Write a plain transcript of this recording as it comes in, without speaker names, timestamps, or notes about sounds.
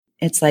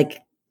it's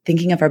like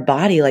thinking of our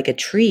body like a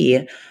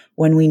tree.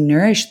 When we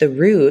nourish the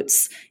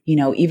roots,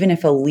 even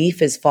if a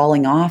leaf is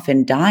falling off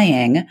and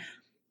dying,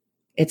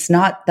 it's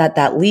not that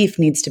that leaf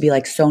needs to be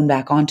like sewn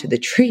back onto the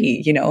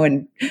tree,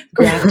 and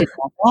grafted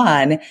back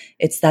on.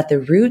 It's that the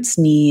roots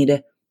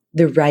need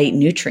the right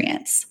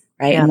nutrients,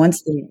 right? Yeah. And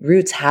once the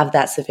roots have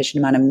that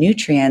sufficient amount of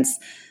nutrients,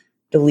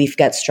 the leaf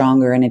gets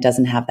stronger and it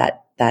doesn't have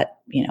that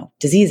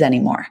disease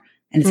anymore.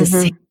 And it's the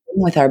same thing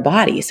with our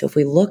body. So if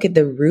we look at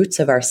the roots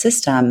of our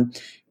system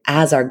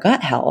as our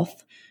gut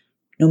health,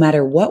 no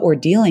matter what we're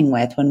dealing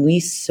with, when we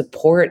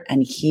support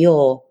and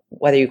heal,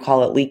 whether you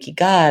call it leaky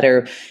gut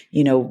or,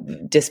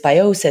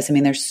 dysbiosis, I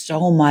mean, there's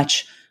so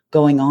much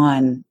going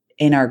on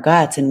in our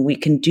guts, and we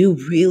can do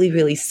really,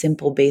 really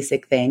simple,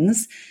 basic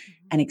things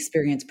and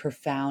experience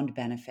profound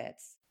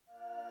benefits.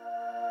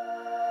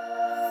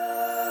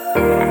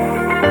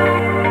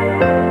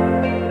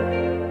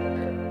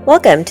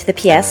 Welcome to the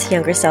PS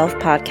Younger Self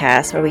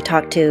podcast, where we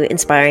talk to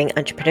inspiring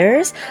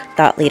entrepreneurs,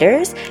 thought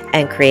leaders,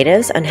 and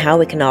creatives on how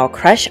we can all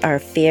crush our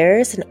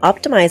fears and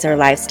optimize our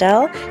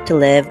lifestyle to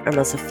live our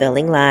most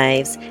fulfilling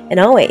lives, and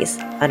always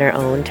on our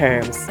own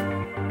terms.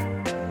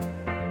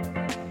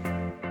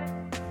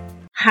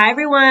 Hi,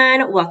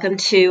 everyone. Welcome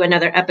to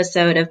another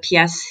episode of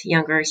PS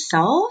Younger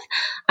Self.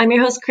 I'm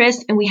your host,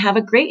 Chris, and we have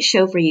a great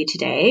show for you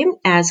today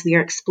as we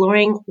are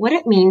exploring what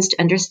it means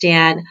to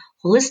understand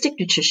holistic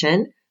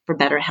nutrition for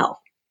better health.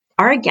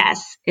 Our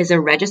guest is a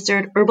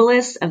registered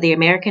herbalist of the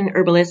American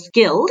Herbalist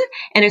Guild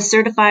and a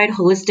certified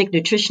holistic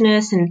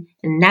nutritionist and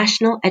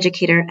national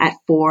educator at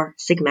Four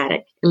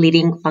Sigmatic, a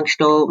leading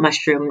functional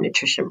mushroom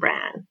nutrition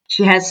brand.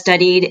 She has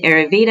studied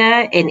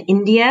Ayurveda in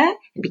India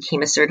and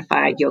became a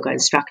certified yoga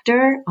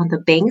instructor on the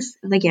banks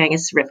of the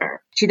Ganges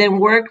River. She then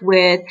worked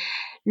with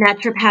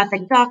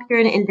naturopathic doctor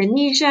in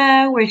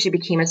Indonesia, where she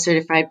became a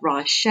certified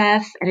raw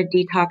chef and a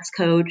detox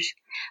coach.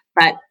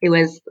 But it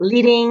was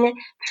leading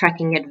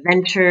trekking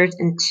adventures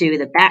into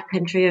the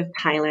backcountry of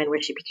Thailand,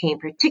 where she became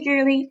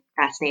particularly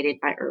fascinated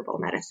by herbal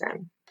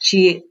medicine.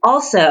 She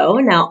also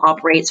now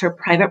operates her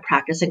private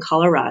practice in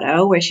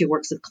Colorado, where she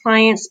works with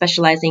clients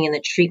specializing in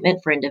the treatment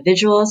for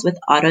individuals with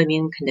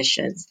autoimmune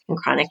conditions and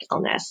chronic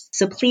illness.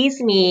 So please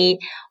meet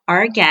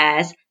our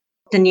guest,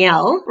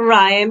 Danielle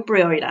Ryan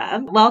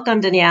Broida.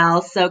 Welcome,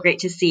 Danielle. So great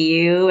to see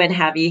you and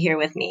have you here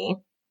with me.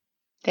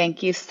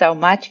 Thank you so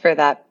much for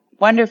that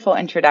wonderful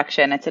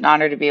introduction. It's an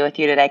honor to be with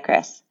you today,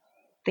 Chris.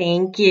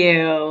 Thank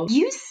you.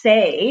 You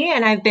say,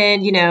 and I've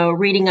been,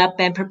 reading up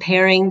and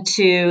preparing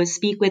to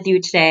speak with you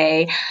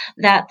today,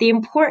 that the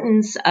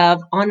importance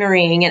of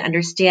honoring and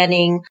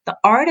understanding the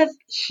art of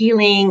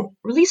healing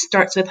really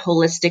starts with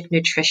holistic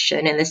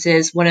nutrition. And this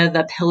is one of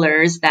the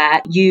pillars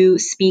that you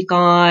speak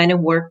on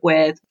and work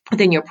with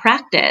within your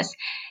practice.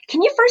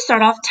 Can you first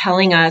start off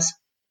telling us,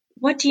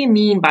 what do you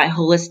mean by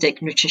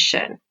holistic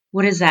nutrition?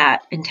 What does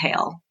that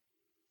entail?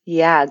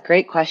 Yeah,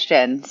 great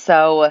question.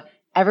 So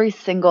every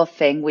single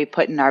thing we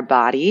put in our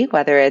body,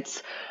 whether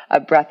it's a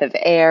breath of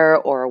air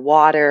or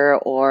water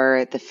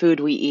or the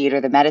food we eat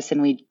or the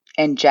medicine we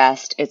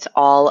ingest, it's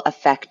all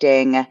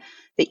affecting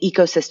the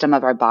ecosystem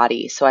of our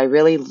body. So I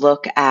really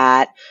look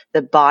at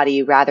the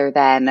body rather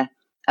than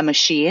a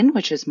machine,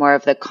 which is more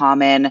of the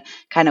common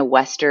kind of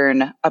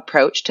Western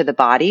approach to the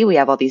body. We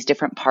have all these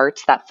different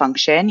parts that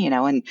function,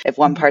 and if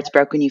one part's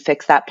broken, you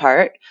fix that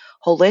part.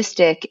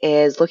 Holistic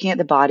is looking at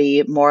the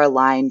body more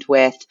aligned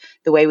with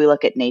the way we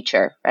look at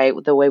nature, right?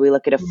 The way we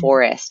look at a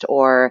forest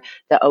or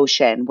the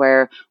ocean,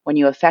 where when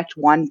you affect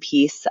one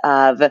piece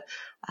of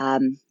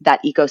that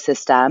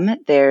ecosystem,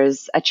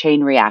 there's a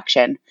chain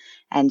reaction.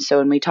 And so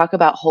when we talk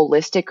about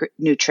holistic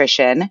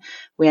nutrition,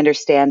 we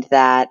understand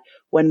that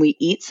when we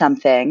eat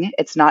something,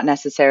 it's not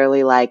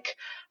necessarily like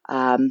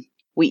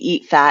we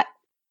eat fat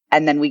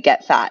and then we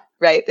get fat,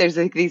 right? There's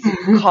like these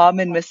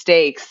common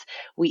mistakes.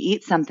 We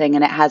eat something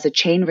and it has a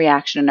chain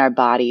reaction in our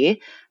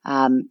body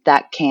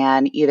that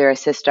can either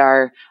assist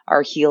our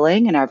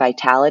healing and our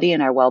vitality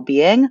and our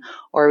well-being,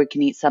 or we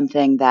can eat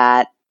something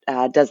that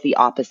does the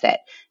opposite.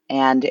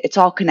 And it's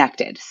all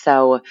connected.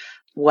 So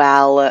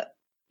while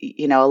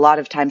a lot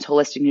of times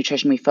holistic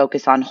nutrition, we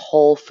focus on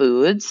whole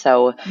foods.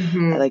 So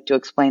I like to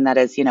explain that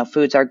as,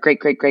 foods our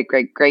great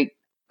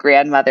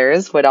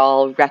grandmothers would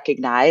all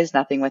recognize,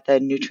 nothing with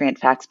a nutrient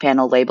facts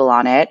panel label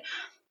on it.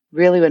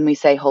 Really, when we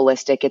say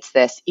holistic, it's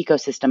this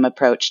ecosystem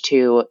approach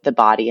to the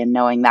body and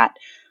knowing that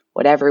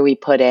whatever we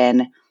put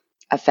in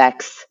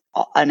affects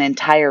an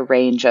entire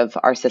range of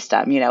our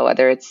system,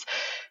 whether it's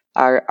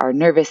our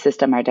nervous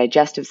system, our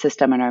digestive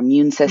system, and our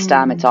immune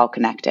system, it's all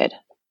connected.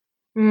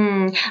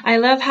 I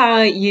love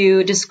how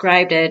you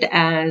described it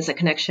as a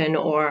connection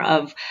or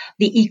of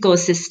the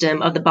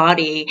ecosystem of the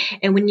body.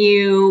 And when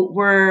you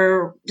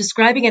were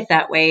describing it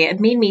that way,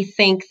 it made me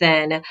think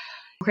then,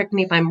 correct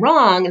me if I'm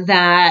wrong,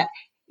 that,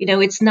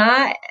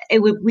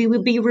 we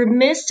would be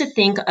remiss to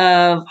think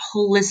of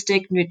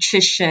holistic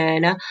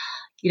nutrition,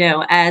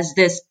 as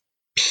this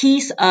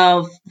piece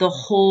of the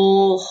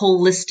whole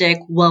holistic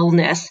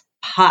wellness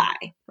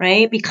pie,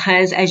 right?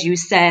 Because as you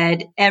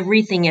said,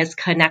 everything is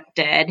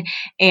connected,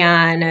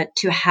 and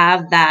to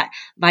have that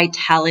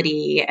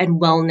vitality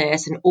and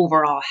wellness and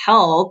overall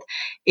health,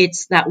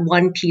 it's that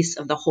one piece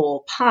of the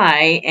whole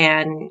pie.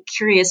 And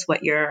curious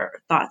what your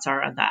thoughts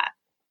are on that.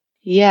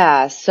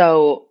 Yeah.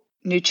 So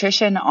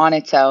nutrition on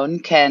its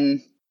own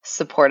can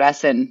support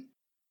us in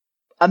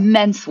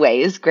immense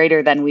ways,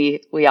 greater than we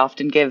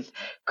often give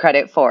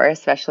credit for,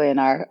 especially in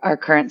our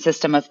current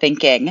system of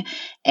thinking.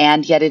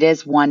 And yet it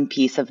is one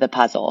piece of the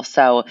puzzle.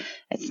 So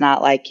it's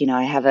not like,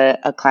 I have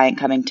a client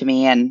coming to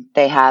me and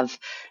they have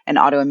an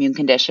autoimmune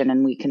condition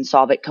and we can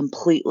solve it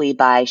completely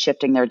by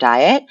shifting their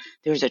diet.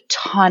 There's a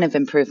ton of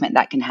improvement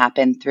that can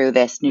happen through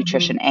this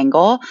nutrition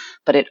angle,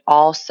 but it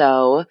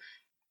also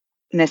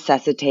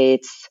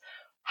necessitates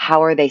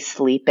how are they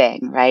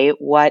sleeping, right?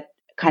 What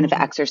kind of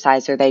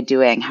exercise are they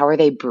doing? How are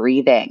they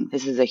breathing?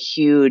 This is a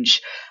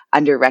huge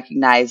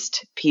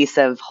under-recognized piece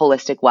of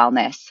holistic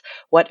wellness.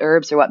 What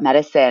herbs or what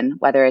medicine,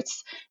 whether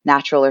it's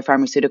natural or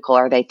pharmaceutical,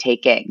 are they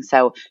taking?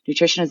 So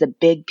nutrition is a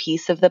big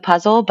piece of the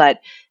puzzle, but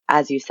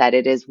as you said,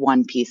 it is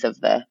one piece of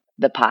the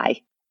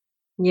pie.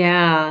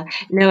 Yeah,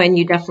 no, and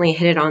you definitely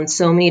hit it on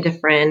so many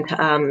different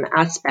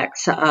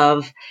aspects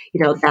of,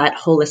 that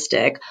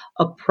holistic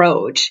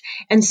approach.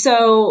 And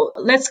so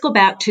let's go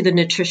back to the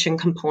nutrition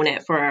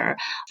component for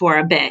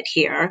a bit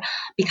here,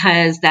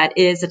 because that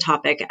is a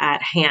topic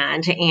at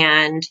hand.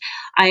 And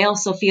I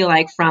also feel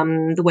like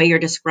from the way you're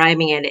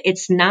describing it,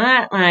 it's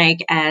not like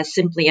as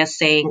simply as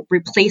saying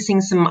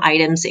replacing some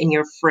items in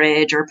your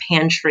fridge or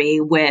pantry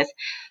with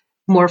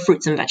more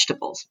fruits and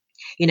vegetables.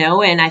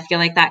 And I feel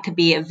like that could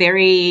be a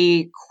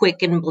very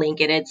quick and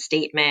blanketed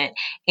statement.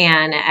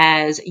 And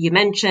as you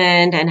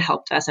mentioned and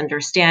helped us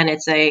understand,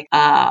 it's a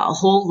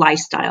whole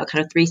lifestyle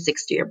kind of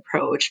 360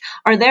 approach.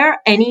 Are there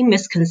any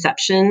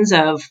misconceptions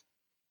of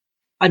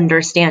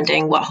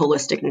understanding what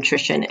holistic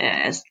nutrition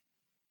is?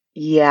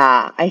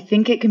 Yeah, I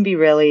think it can be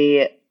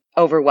really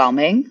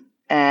overwhelming.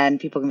 And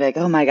people can be like,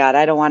 oh my God,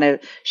 I don't want to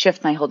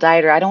shift my whole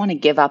diet, or I don't want to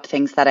give up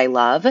things that I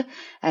love.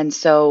 And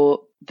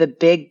so the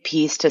big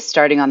piece to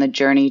starting on the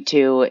journey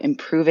to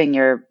improving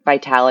your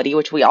vitality,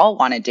 which we all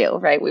want to do,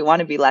 right? We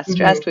want to be less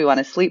stressed. We want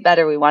to sleep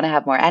better. We want to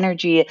have more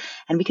energy.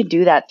 And we can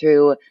do that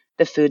through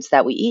the foods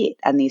that we eat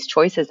and these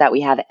choices that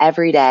we have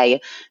every day,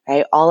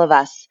 right? All of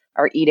us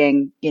are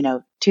eating,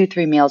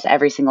 2-3 meals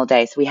every single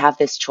day. So we have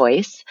this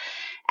choice.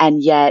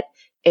 And yet,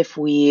 if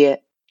we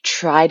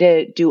try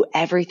to do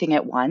everything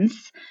at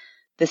once,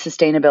 the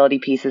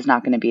sustainability piece is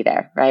not going to be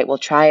there, right? We'll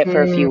try it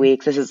for a few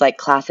weeks. This is like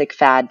classic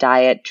fad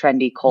diet,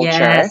 trendy culture.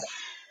 Yes.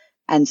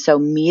 And so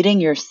meeting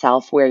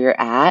yourself where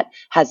you're at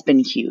has been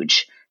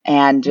huge.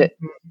 And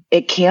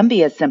it can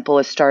be as simple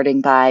as starting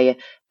by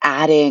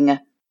adding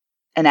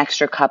an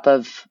extra cup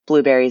of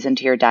blueberries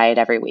into your diet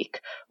every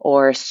week,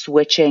 or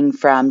switching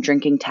from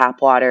drinking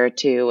tap water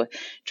to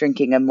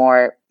drinking a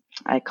more,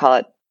 I call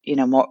it,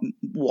 more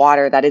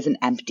water that isn't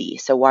empty.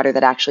 So water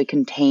that actually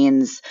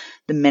contains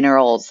the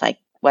minerals, like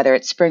whether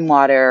it's spring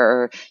water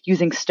or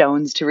using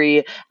stones to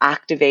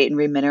reactivate and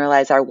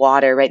remineralize our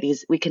water, right?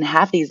 We can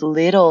have these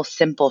little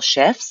simple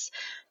shifts,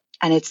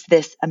 and it's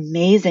this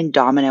amazing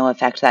domino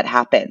effect that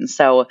happens.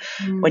 So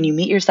when you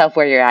meet yourself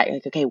where you're at, you're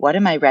like, okay, what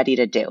am I ready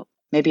to do?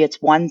 Maybe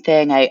it's one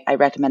thing. I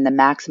recommend the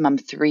maximum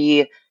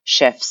 3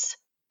 shifts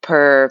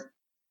per,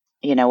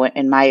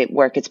 in my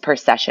work, it's per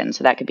session.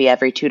 So that could be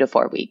every 2 to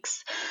 4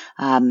 weeks.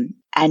 And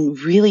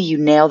really you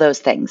nail those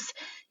things.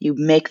 You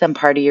make them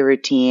part of your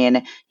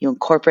routine. You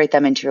incorporate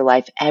them into your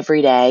life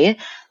every day.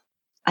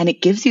 And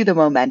it gives you the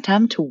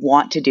momentum to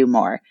want to do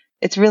more.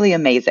 It's really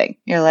amazing.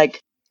 You're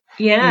like,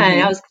 yeah,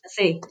 and I was going to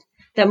say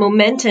that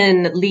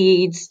momentum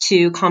leads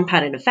to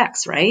compounded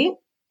effects, right?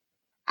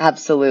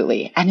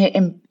 Absolutely.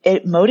 And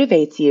it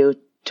motivates you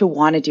to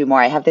want to do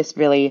more. I have this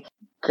really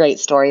great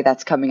story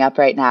that's coming up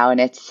right now. And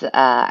it's,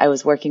 I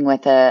was working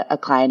with a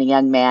client, a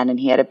young man, and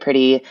he had a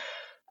pretty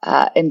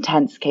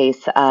intense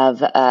case of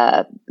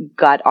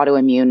gut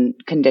autoimmune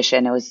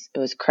condition. It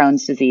was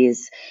Crohn's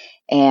disease.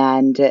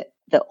 And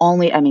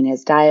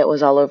his diet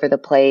was all over the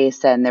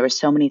place. And there were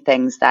so many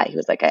things that he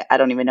was like, I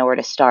don't even know where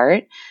to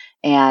start.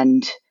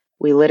 And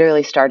we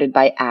literally started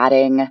by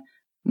adding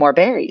more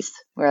berries.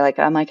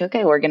 I'm like,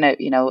 okay, we're going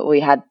to, we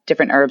had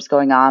different herbs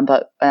going on,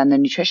 but on the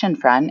nutrition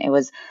front, it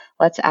was,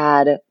 let's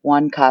add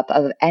 1 cup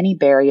of any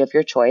berry of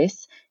your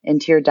choice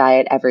into your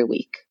diet every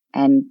week.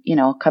 And,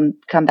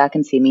 come back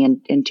and see me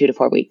in 2 to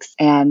 4 weeks.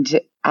 And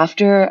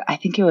after, I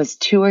think it was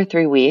 2 or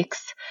 3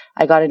 weeks,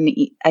 I got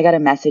a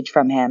message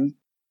from him,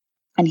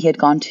 and he had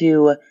gone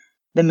to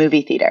the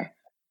movie theater,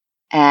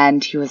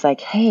 and he was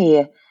like,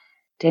 hey,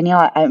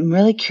 Danielle, I'm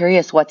really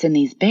curious what's in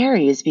these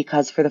berries,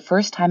 because for the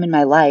first time in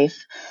my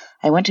life,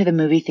 I went to the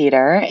movie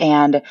theater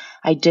and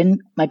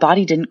my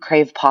body didn't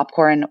crave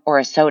popcorn or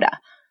a soda.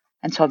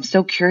 And so I'm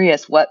so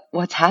curious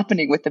what's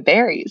happening with the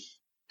berries.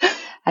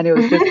 And it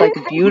was this like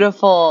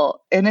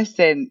beautiful,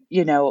 innocent,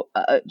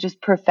 just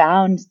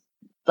profound,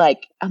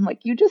 like, I'm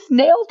like, you just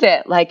nailed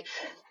it. Like,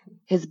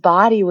 his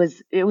body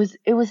it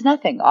was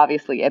nothing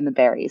obviously in the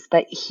berries,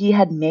 but he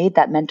had made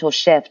that mental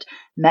shift,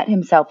 met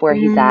himself where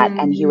he's at,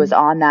 and he was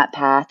on that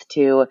path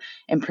to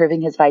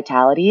improving his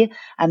vitality.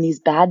 And these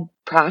bad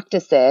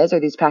practices, or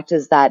these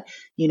practices that,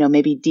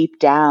 maybe deep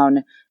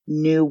down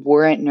knew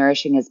weren't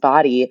nourishing his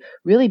body,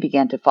 really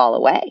began to fall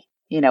away,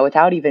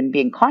 without even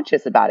being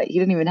conscious about it. He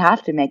didn't even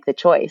have to make the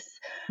choice.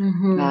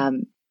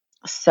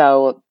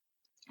 So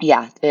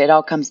yeah, it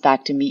all comes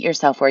back to meet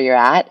yourself where you're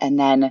at. And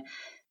then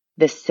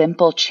the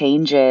simple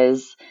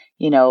changes,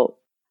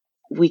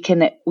 we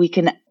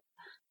can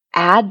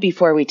add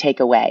before we take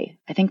away.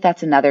 I think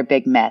that's another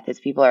big myth, is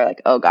people are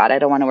like, oh God, I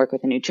don't want to work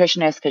with a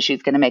nutritionist because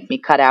she's going to make me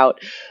cut out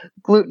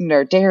gluten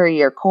or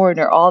dairy or corn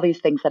or all these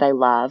things that I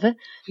love.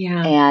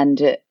 Yeah.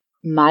 And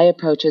my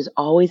approach is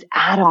always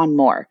add on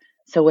more.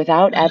 So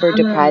without ever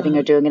depriving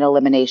or doing an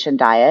elimination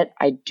diet,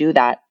 I do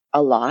that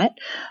a lot.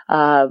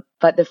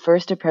 But the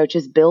first approach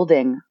is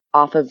building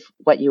off of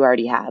what you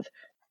already have,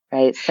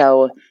 right?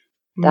 So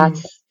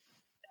that's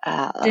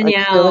like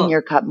filling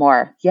your cup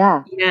more.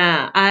 Yeah.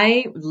 Yeah.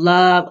 I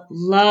love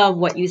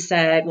what you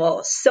said.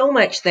 Well, so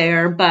much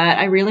there, but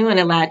I really want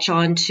to latch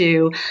on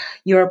to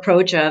your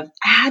approach of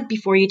add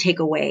before you take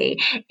away.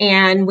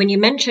 And when you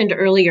mentioned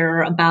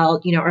earlier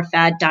about, our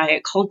fad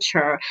diet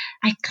culture,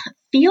 I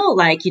feel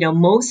like,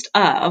 most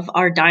of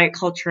our diet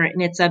culture,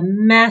 and it's a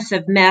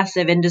massive,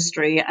 massive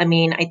industry. I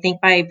mean, I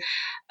think by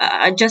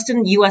just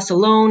in the US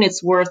alone,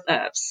 it's worth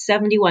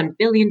 $71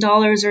 billion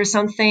or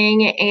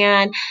something.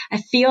 And I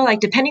feel like,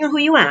 depending on who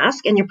you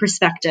ask and your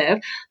perspective,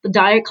 the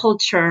diet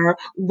culture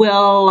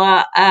will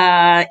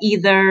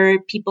either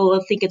people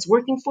will think it's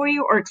working for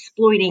you or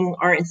exploiting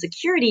our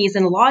insecurities.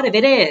 And a lot of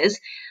it is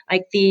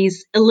like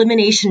these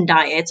elimination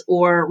diets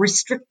or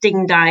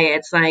restricting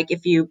diets. Like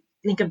if you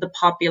think of the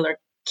popular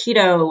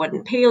keto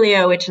and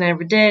paleo, which I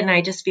never did. And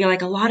I just feel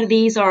like a lot of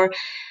these are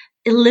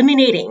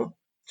eliminating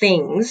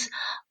things,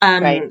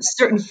 Right.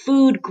 certain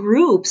food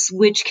groups,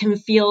 which can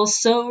feel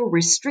so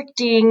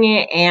restricting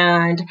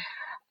and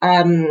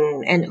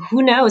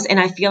who knows? And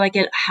I feel like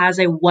it has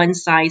a one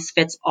size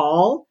fits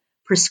all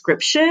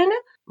prescription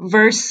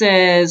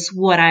versus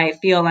what I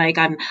feel like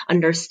I'm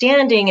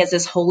understanding is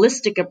this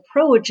holistic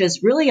approach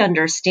is really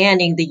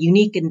understanding the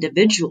unique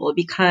individual,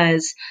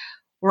 because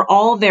we're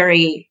all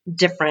very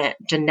different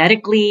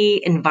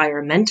genetically,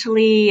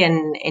 environmentally,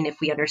 and if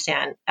we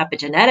understand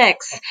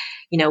epigenetics,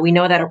 we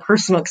know that our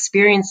personal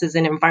experiences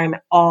and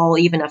environment all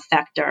even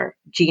affect our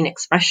gene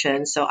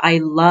expression. So I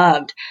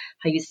loved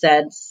how you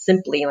said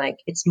simply, like,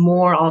 it's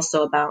more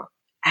also about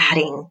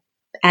adding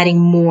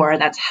more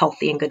that's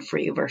healthy and good for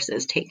you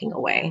versus taking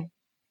away.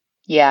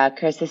 Yeah,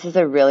 Chris, this is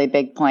a really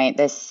big point.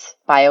 This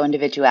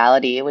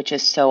bioindividuality, which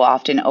is so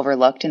often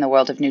overlooked in the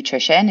world of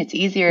nutrition. It's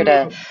easier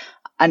to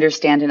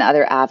understand in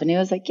other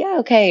avenues. Like, yeah,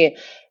 okay.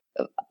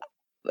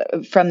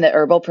 From the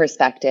herbal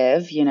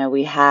perspective,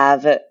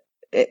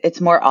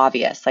 it's more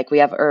obvious. Like we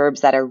have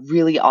herbs that are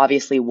really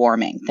obviously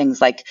warming,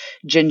 things like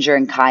ginger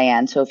and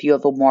cayenne. So if you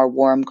have a more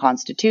warm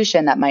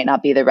constitution, that might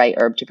not be the right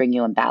herb to bring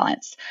you in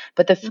balance.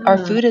 But our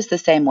food is the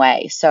same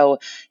way. So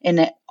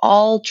in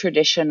all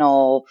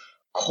traditional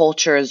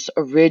cultures,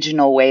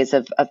 original ways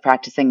of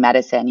practicing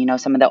medicine,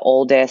 some of the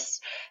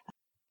oldest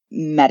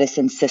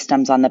medicine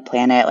systems on the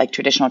planet, like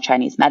traditional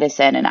Chinese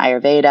medicine and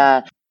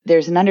Ayurveda,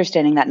 there's an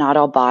understanding that not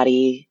all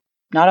bodies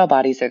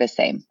are the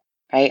same,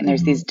 right? And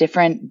there's these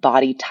different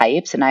body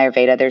types. In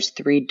Ayurveda, there's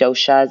 3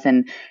 doshas.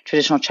 In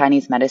traditional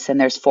Chinese medicine,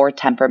 there's 4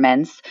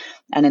 temperaments.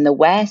 And in the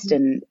West,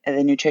 in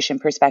the nutrition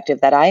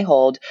perspective that I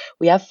hold,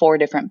 we have 4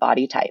 different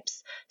body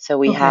types. So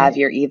we have,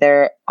 you're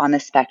either on the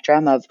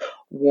spectrum of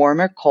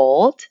warm or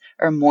cold,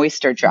 or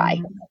moist or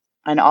dry.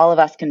 And all of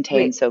us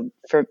contain,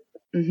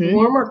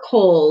 warm or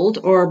cold,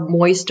 or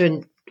moist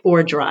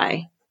or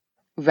dry.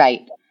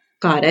 Right.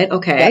 Got it.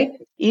 Okay.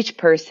 Yep. Each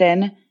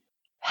person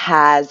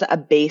has a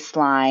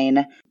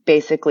baseline,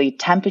 basically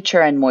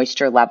temperature and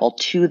moisture level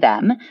to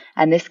them.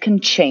 And this can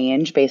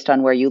change based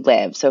on where you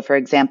live. So for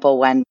example,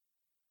 when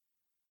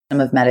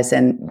of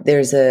medicine,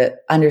 there's a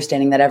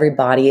understanding that every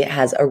body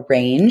has a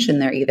range,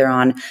 and they're either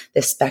on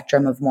the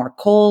spectrum of more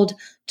cold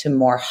to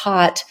more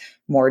hot,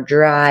 more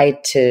dry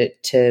to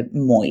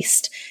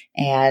moist.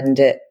 And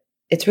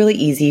it's really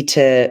easy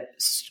to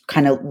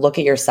kind of look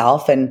at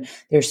yourself, and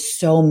there's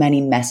so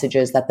many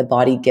messages that the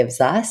body gives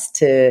us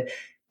to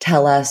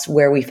tell us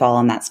where we fall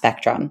on that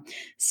spectrum.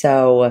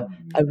 So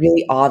a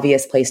really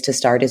obvious place to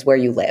start is where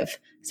you live.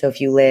 So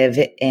if you live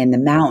in the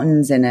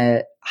mountains, in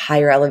a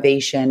higher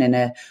elevation, in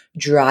a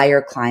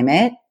drier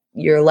climate,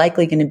 you're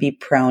likely going to be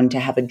prone to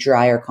have a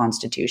drier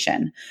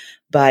constitution.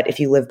 But if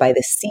you live by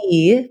the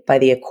sea, by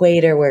the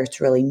equator, where it's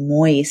really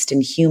moist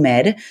and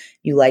humid,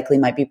 you likely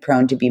might be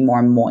prone to be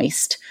more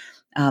moist.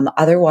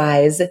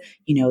 Otherwise,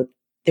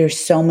 there's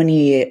so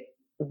many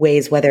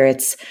ways, whether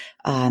it's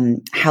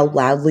how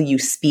loudly you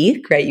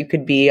speak, right? You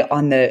could be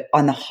on the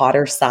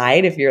hotter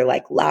side if you're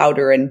like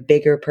louder and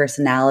bigger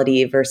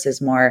personality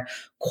versus more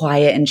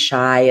quiet and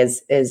shy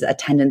is a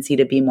tendency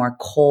to be more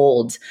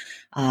cold.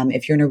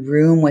 If you're in a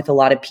room with a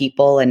lot of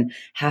people and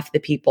half the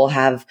people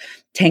have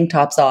tank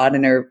tops on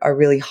and are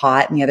really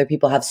hot and the other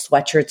people have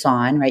sweatshirts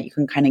on, right? You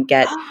can kind of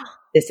get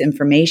this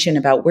information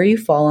about where you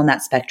fall on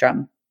that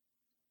spectrum.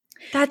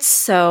 That's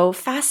so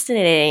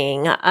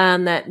fascinating.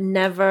 That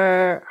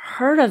never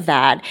heard of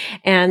that.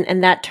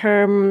 And that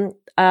term,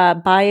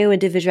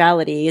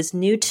 bio-individuality is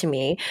new to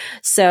me.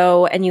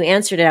 So, and you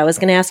answered it. I was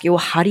going to ask you, well,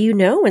 how do you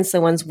know when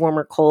someone's warm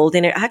or cold?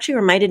 And it actually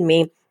reminded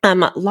me,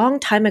 a long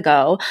time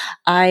ago,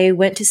 I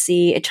went to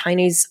see a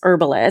Chinese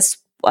herbalist.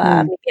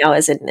 Maybe I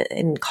was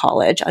in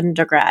college,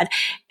 undergrad.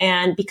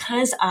 And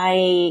because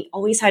I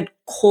always had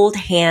cold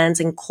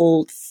hands and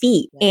cold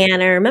feet,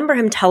 and I remember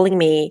him telling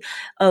me,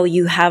 oh,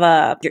 you're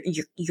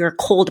a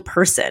cold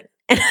person.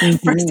 And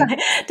at first,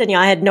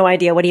 Danielle, I had no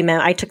idea what he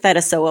meant. I took that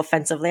as so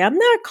offensively. I'm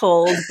not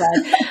cold,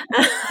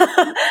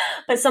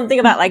 but something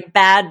about like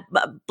bad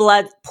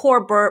blood,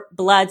 poor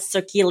blood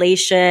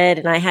circulation.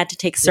 And I had to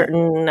take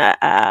certain,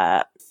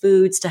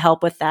 foods to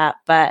help with that.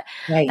 But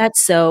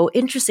that's so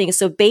interesting.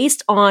 So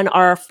based on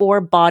our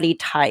 4 body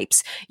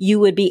types, you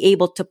would be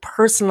able to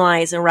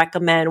personalize and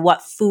recommend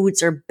what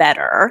foods are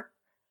better.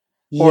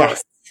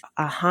 Yes.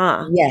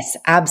 Yes,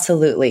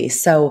 absolutely.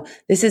 So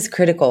this is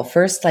critical.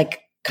 First, like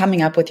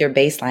coming up with your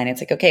baseline.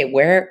 It's like, okay,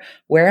 where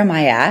am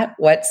I at?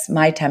 What's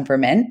my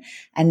temperament?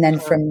 And then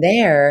from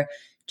there,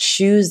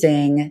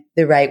 choosing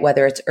the right,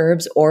 whether it's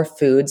herbs or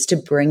foods to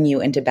bring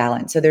you into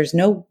balance. So there's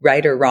no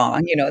right or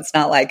wrong. It's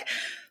not like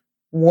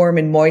warm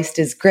and moist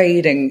is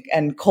great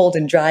and cold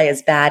and dry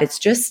is bad. It's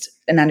just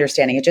an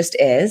understanding. It just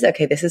is,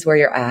 okay, this is where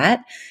you're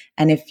at.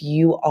 And if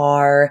you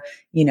are,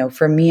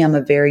 for me, I'm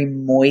a very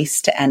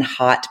moist and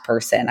hot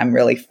person. I'm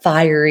really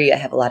fiery. I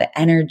have a lot of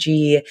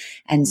energy.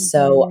 And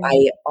so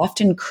I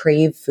often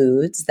crave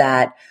foods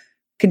that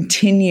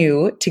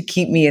continue to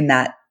keep me in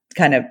that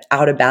kind of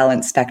out of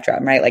balance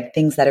spectrum, right? Like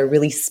things that are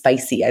really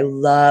spicy. I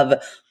love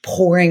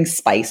pouring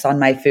spice on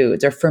my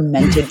foods, or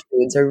fermented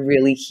foods are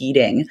really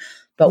heating.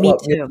 But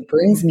what really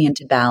brings me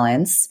into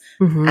balance,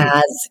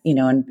 as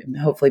and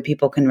hopefully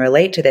people can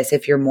relate to this,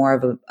 if you're more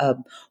of a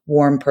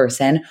warm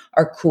person,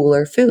 are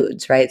cooler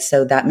foods, right?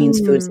 So that means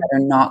foods that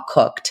are not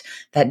cooked,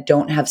 that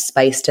don't have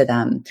spice to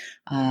them.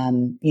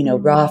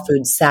 Raw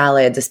food,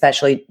 salads,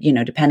 especially,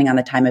 depending on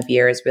the time of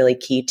year, is really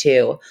key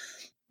too.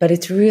 But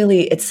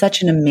it's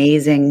such an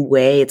amazing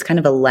way. It's kind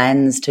of a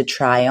lens to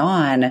try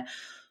on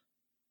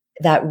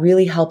that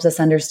really helps us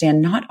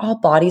understand not all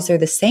bodies are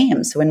the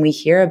same. So when we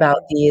hear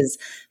about these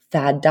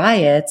fad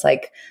diets,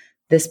 like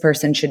this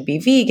person should be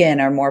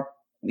vegan or more,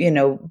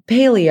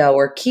 paleo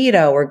or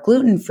keto or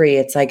gluten-free,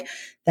 it's like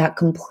that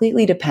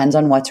completely depends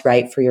on what's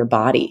right for your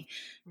body.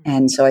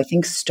 And so I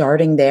think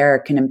starting there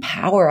can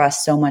empower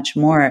us so much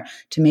more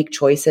to make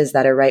choices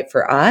that are right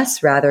for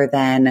us rather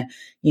than,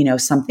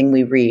 something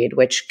we read,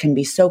 which can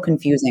be so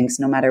confusing.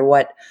 So no matter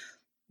what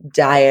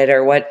diet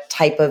or what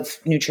type of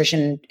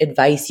nutrition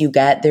advice you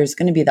get, there's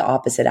going to be the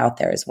opposite out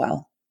there as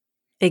well.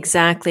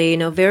 Exactly.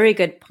 Very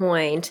good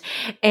point.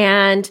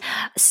 And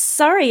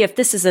sorry if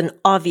this is an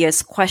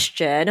obvious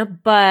question,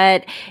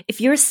 but if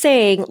you're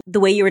saying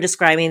the way you were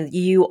describing,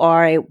 you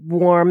are a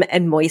warm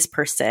and moist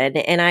person,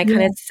 and I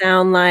kind of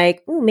sound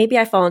like, maybe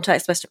I fall into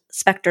that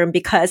spectrum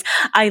because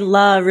I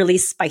love really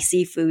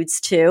spicy foods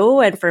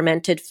too, and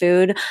fermented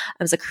food.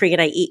 As a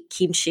Korean, I eat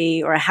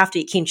kimchi, or I have to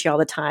eat kimchi all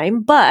the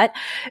time. But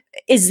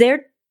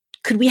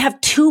could we have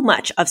too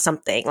much of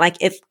something? Like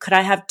could I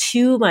have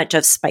too much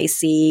of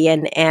spicy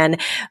and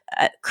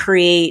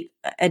create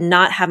and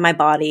not have my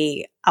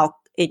body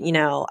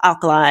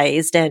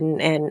alkalized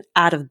and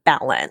out of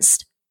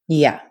balanced?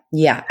 Yeah,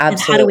 absolutely. And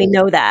how do we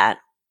know that?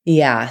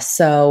 Yeah.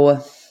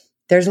 So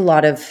there's a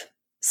lot of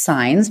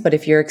signs, but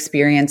if you're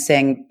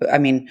experiencing,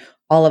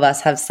 all of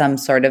us have some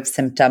sort of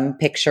symptom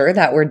picture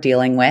that we're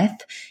dealing with,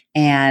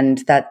 and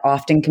that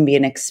often can be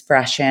an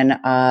expression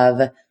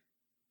of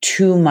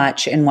too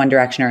much in one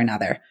direction or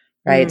another,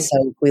 right?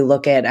 So we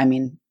look at,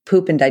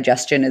 poop and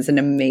digestion is an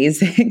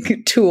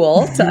amazing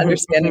tool to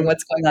understanding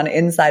what's going on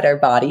inside our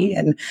body.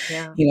 And,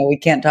 we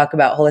can't talk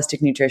about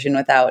holistic nutrition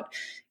without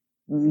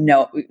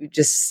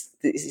just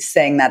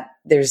saying that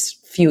there's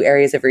few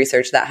areas of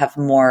research that have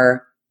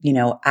more,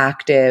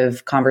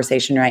 active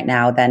conversation right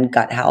now than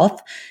gut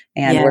health.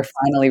 And we're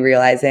finally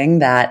realizing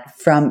that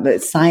from the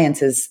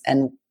sciences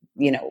and,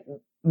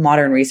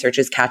 modern research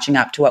is catching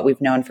up to what we've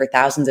known for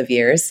thousands of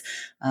years,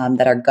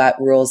 that our gut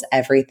rules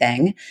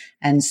everything.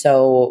 And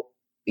so,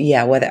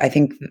 I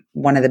think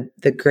one of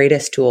the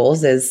greatest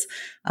tools is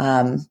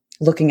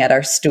looking at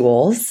our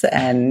stools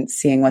and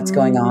seeing what's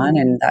going on,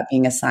 and that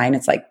being a sign.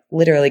 It's like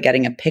literally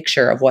getting a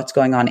picture of what's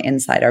going on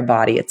inside our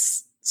body.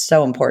 It's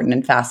so important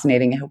and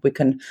fascinating. I hope we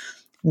can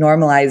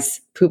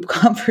normalize poop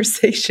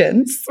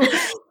conversations.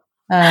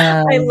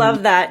 I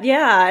love that.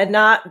 Yeah. And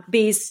not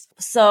be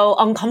so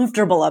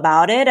uncomfortable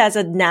about it as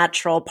a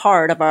natural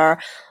part of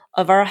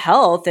our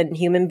health and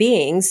human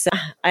beings.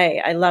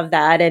 I love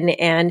that.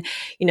 And,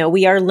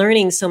 we are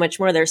learning so much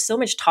more. There's so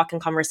much talk and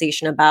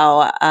conversation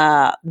about,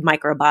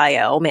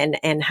 microbiome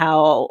and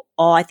how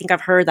I think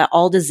I've heard that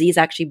all disease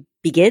actually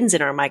begins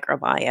in our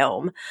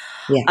microbiome.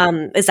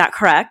 Yeah. Is that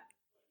correct?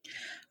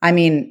 I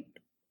mean,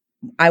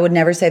 I would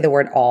never say the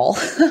word all.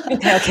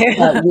 Okay.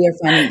 But we are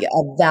finding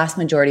a vast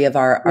majority of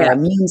our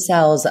immune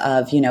cells,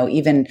 of,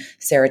 even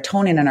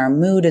serotonin and our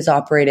mood is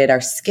operated,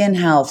 our skin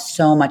health,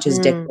 so much is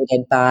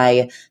dictated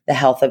by the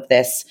health of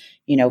this,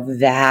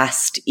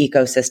 vast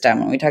ecosystem.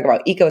 When we talk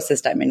about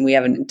ecosystem, and we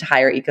have an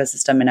entire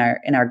ecosystem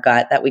in our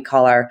gut that we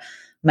call our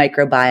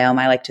microbiome.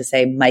 I like to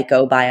say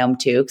mycobiome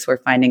too, because we're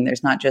finding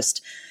there's not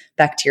just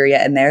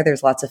bacteria in there.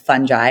 There's lots of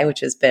fungi, which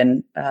has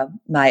been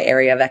my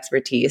area of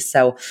expertise.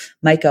 So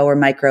myco or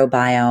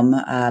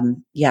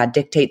microbiome,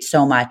 dictates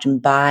so much. And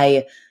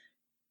by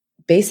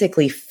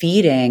basically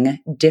feeding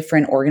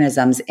different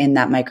organisms in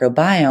that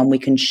microbiome, we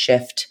can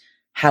shift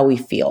how we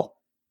feel,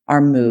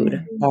 our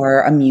mood,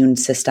 our immune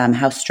system,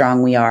 how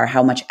strong we are,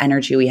 how much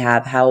energy we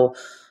have, how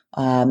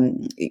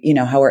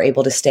we're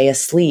able to stay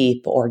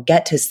asleep or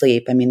get to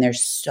sleep. I mean,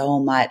 there's so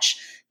much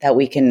that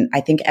we can,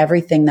 I think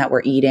everything that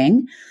we're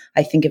eating,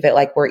 I think of it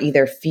like we're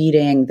either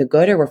feeding the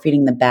good or we're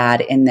feeding the bad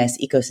in this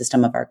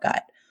ecosystem of our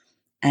gut.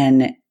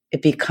 And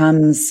it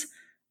becomes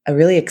a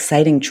really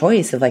exciting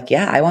choice of like,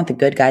 I want the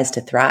good guys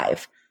to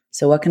thrive.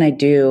 So what can I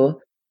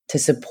do to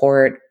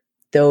support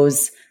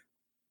those,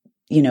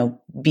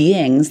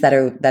 beings that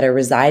are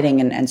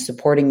residing and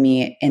supporting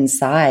me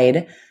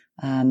inside,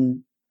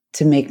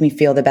 to make me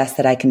feel the best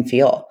that I can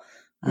feel.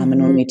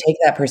 And when we take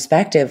that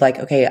perspective, like,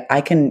 okay,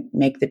 I can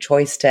make the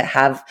choice to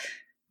have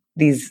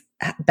these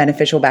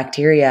beneficial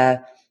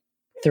bacteria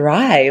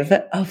thrive.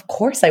 Of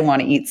course, I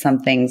want to eat some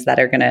things that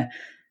are going to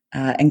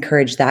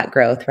encourage that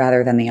growth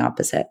rather than the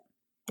opposite.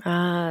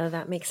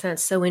 That makes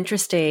sense. So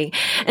interesting.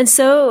 And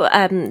so,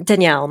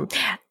 Danielle,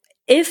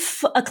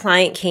 if a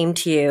client came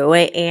to you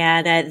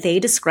and they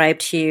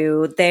described to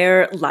you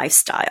their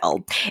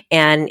lifestyle,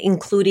 and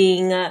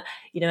including,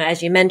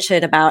 as you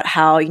mentioned about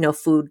how,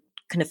 food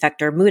can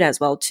affect our mood as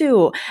well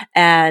too,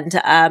 and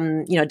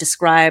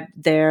describe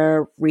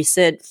their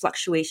recent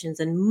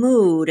fluctuations in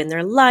mood and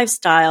their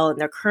lifestyle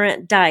and their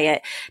current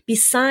diet,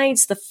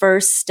 besides the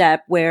first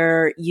step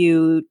where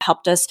you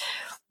helped us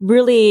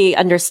really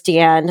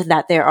understand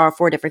that there are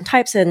 4 different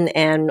types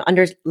and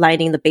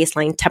underlining the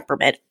baseline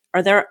temperament,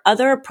 are there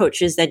other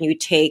approaches that you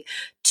take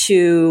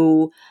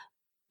to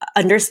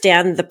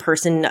understand the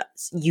person's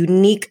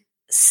unique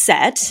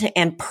set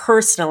and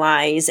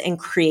personalize and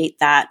create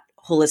that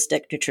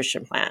holistic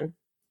nutrition plan?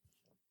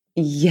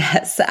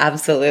 Yes,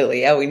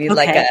 absolutely. Oh, we need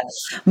like a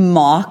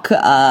mock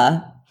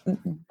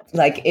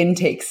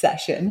intake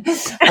session.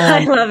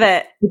 I love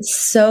it.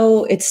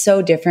 It's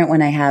so different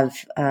when I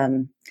have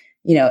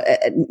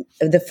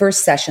the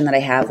first session that I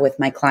have with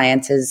my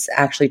clients is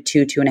actually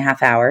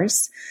 2.5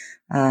 hours.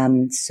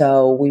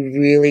 So we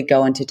really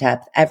go into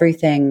depth.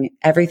 Everything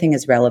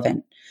is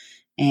relevant.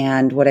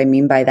 And what I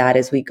mean by that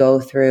is we go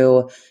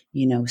through,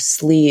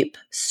 sleep,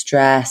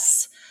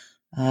 stress,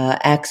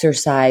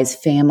 exercise,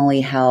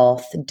 family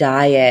health,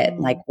 diet,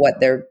 like what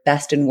their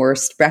best and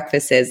worst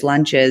breakfast is,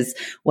 lunches,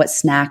 what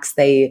snacks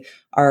they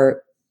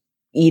are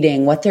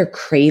eating, what they're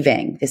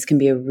craving. This can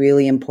be a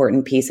really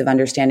important piece of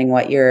understanding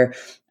what you're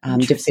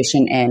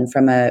deficient in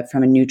from a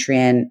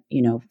nutrient,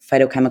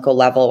 phytochemical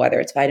level, whether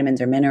it's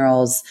vitamins or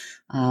minerals,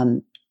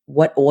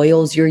 what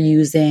oils you're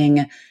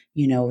using,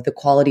 the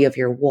quality of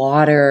your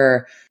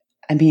water.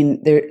 I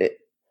mean,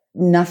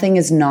 nothing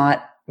is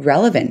not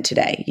relevant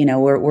today.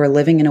 We're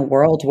living in a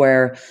world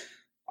where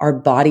our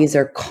bodies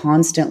are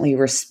constantly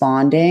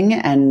responding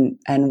and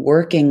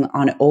working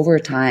on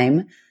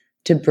overtime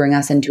to bring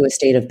us into a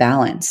state of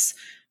balance,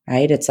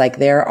 right? It's like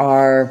there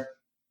are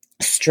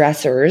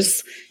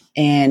stressors,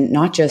 and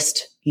not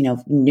just,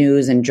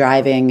 news and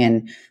driving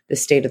and the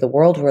state of the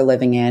world we're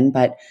living in,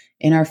 but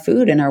in our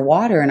food and our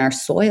water and our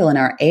soil and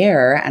our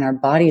air, and our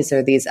bodies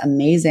are these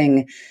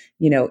amazing,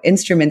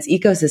 instruments,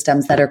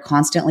 ecosystems that are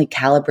constantly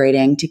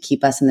calibrating to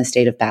keep us in the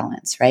state of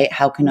balance, right?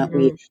 How can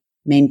we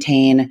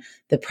maintain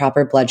the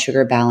proper blood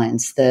sugar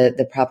balance,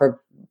 the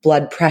proper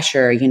blood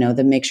pressure,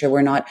 to make sure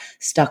we're not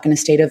stuck in a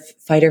state of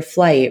fight or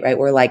flight, right?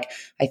 We're like,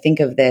 I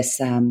think of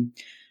this,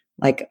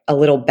 like a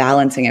little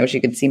balancing. I wish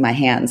you could see my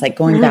hands, like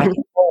going back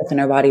and forth, and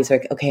our bodies are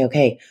like,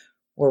 okay,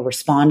 we're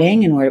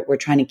responding and we're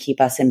trying to keep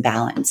us in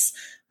balance.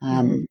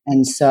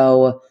 And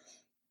so,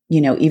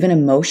 even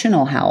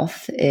emotional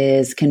health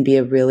can be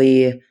a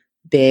really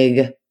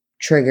big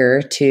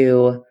trigger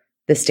to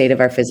the state of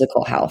our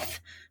physical health.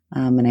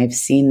 And I've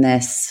seen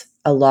this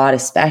a lot,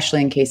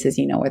 especially in cases,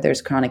 where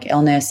there's chronic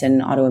illness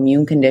and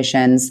autoimmune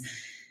conditions.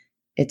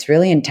 It's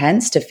really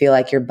intense to feel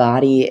like your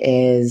body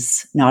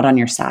is not on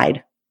your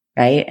side,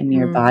 right? And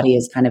your body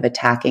is kind of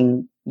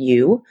attacking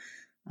you.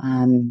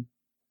 And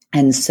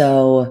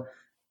so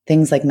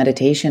things like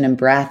meditation and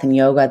breath and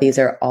yoga, these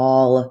are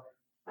all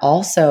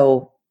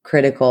also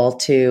critical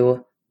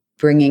to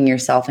bringing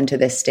yourself into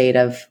this state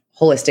of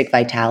holistic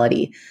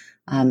vitality.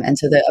 And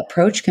so the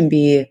approach can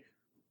be,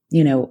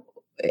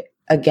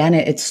 again,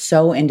 it's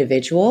so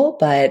individual,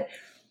 but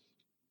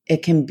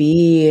it can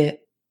be,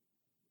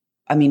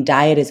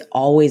 diet is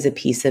always a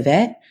piece of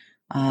it.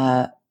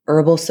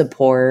 Herbal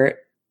support,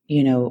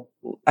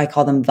 I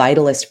call them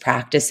vitalist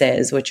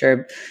practices, which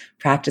are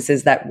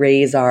practices that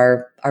raise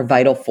our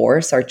vital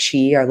force, our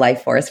chi, our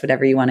life force,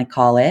 whatever you want to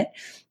call it.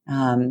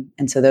 And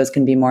so those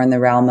can be more in the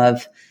realm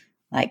of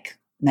like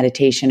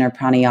meditation or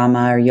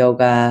pranayama or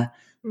yoga.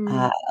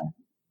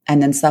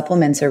 And then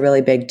supplements are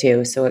really big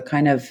too. So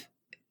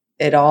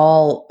it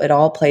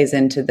all plays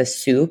into the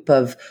soup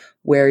of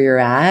where you're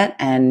at,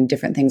 and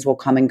different things will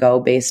come and go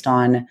based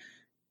on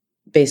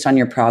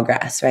your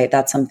progress, right?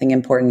 That's something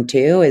important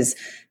too, is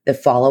the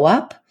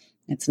follow-up.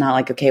 It's not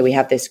like, okay, we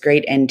have this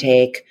great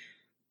intake.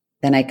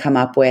 Then I come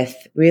up with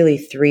really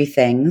 3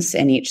 things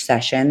in each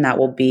session that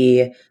will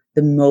be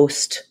the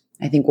most,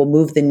 I think will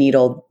move the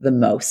needle the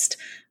most.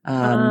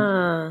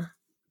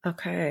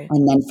 Okay.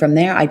 And then from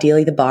there,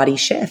 ideally the body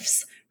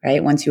shifts,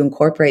 right? Once you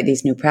incorporate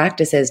these new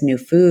practices, new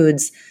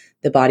foods,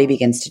 the body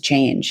begins to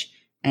change,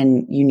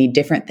 and you need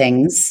different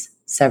things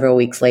several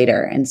weeks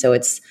later. And so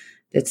it's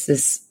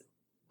this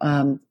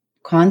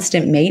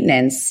constant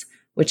maintenance,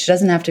 which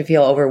doesn't have to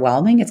feel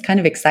overwhelming. It's kind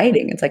of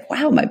exciting. It's like,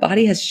 wow, my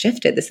body has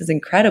shifted. This is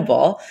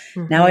incredible.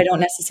 Now I don't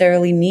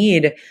necessarily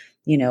need,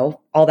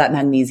 all that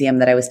magnesium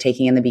that I was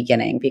taking in the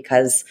beginning,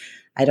 because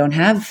I don't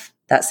have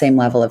that same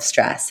level of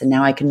stress. And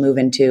now I can move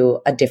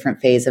into a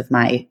different phase of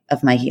my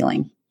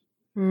healing.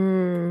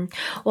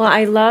 Well,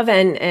 I love,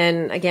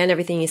 and again,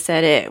 everything you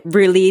said, it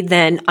really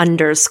then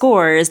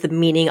underscores the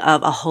meaning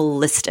of a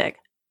holistic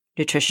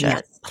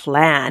nutrition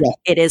plan. Yes.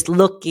 It is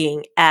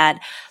looking at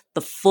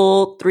the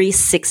full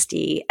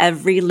 360,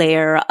 every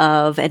layer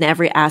of and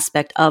every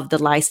aspect of the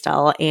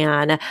lifestyle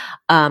and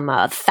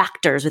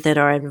factors within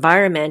our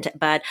environment.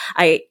 But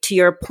to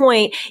your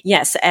point,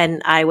 yes,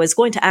 and I was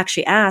going to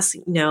actually ask,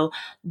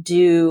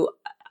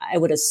 I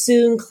would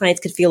assume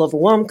clients could feel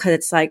overwhelmed because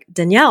it's like,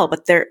 Danielle,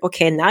 but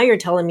now you're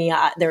telling me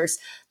there's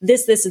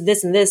this, and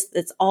this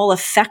that's all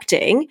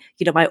affecting,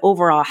 my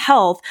overall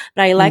health.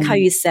 But I like how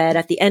you said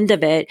at the end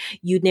of it,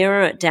 you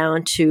narrow it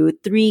down to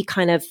 3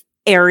 kind of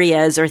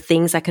areas or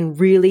things that can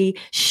really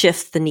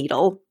shift the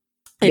needle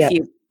if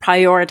you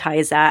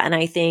prioritize that. And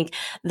I think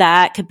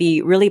that could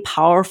be really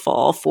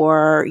powerful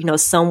for,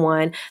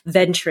 someone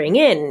venturing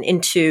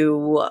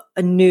into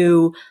a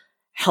new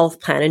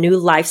health plan, a new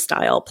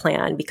lifestyle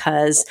plan,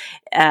 because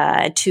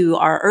to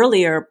our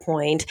earlier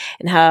point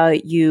and how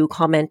you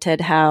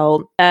commented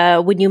how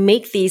when you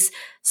make these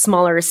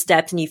smaller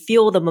steps and you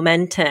feel the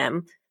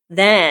momentum,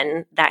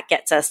 then that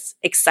gets us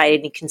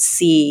excited. You can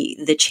see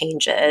the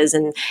changes.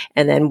 And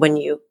then when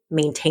you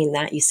maintain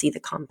that, you see the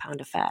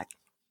compound effect.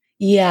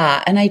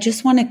 Yeah. And I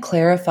just want to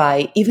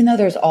clarify, even though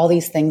there's all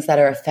these things that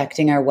are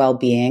affecting our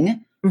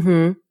well-being,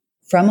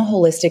 from a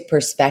holistic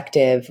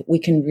perspective, we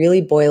can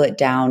really boil it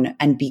down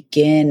and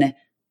begin,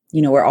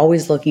 we're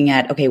always looking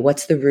at, okay,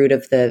 what's the root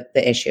of the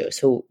issue?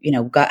 So,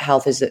 gut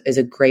health is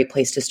a great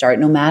place to start,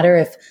 no matter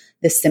if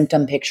the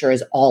symptom picture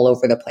is all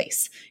over the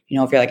place.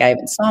 If you're like, I have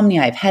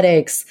insomnia, I have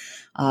headaches,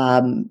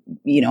 I'm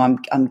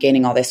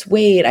gaining all this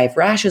weight, I have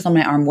rashes on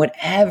my arm,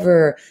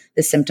 whatever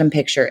the symptom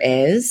picture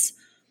is,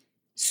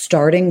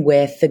 starting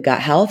with the gut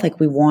health, like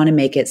we want to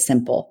make it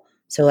simple.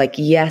 So like,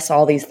 yes,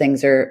 all these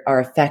things are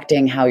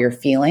affecting how you're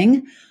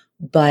feeling,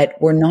 but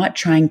we're not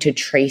trying to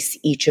trace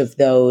each of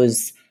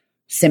those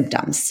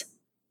symptoms,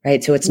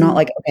 right? So it's not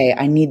like, okay,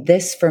 I need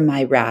this for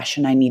my rash,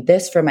 and I need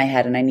this for my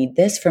head, and I need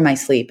this for my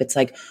sleep. It's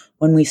like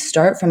when we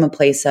start from a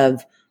place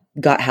of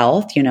gut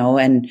health,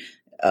 and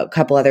a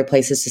couple other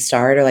places to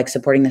start are like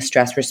supporting the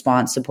stress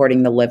response,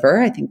 supporting the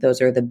liver. I think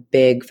those are the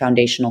big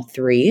foundational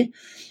 3.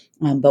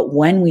 But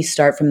when we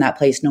start from that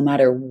place, no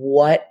matter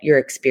what you're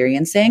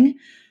experiencing,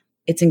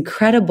 it's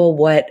incredible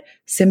what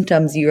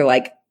symptoms you're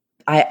like,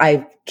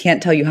 I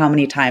can't tell you how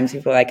many times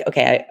people are like,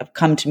 okay, I've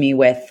come to me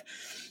with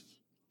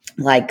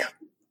like,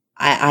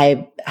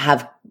 I've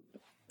had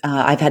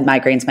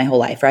migraines my whole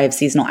life, or I have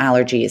seasonal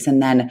allergies.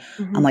 And then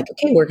I'm like,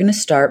 okay, we're going to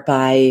start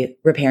by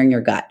repairing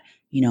your gut,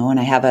 and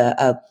I have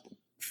a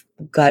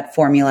gut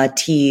formula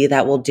tea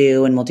that we'll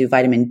do, and we'll do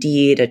vitamin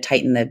D to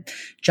tighten the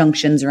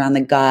junctions around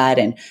the gut,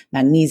 and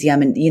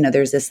magnesium. And,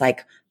 there's this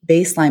like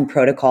baseline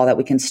protocol that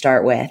we can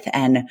start with.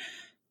 And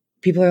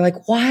people are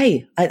like,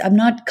 why? I'm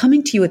not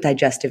coming to you with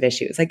digestive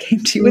issues. I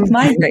came to you with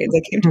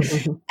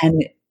migraines.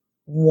 And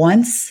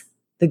once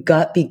the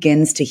gut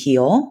begins to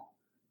heal,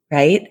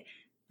 right?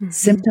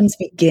 Symptoms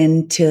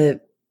begin to,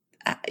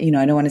 I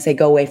don't want to say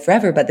go away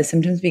forever, but the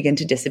symptoms begin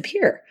to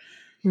disappear.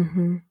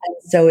 And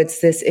so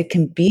it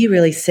can be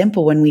really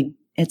simple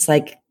it's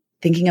like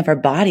thinking of our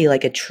body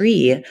like a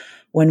tree.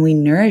 When we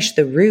nourish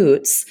the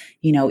roots,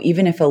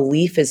 even if a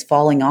leaf is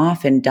falling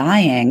off and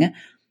dying,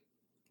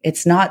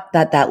 it's not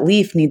that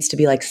leaf needs to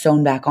be like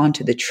sewn back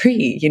onto the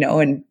tree,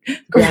 and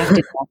grafted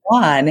back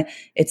on.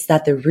 It's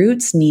that the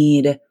roots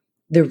need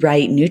the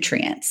right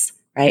nutrients,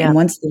 right? Yeah. And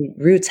once the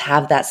roots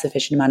have that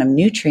sufficient amount of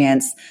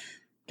nutrients,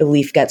 the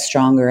leaf gets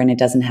stronger and it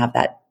doesn't have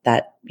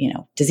that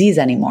disease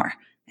anymore.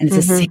 And it's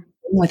the same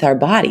thing with our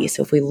body.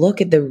 So if we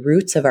look at the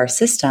roots of our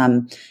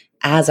system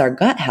as our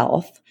gut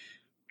health,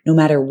 no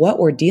matter what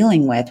we're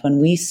dealing with, when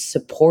we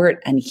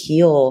support and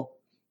heal,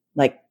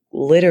 like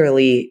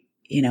literally,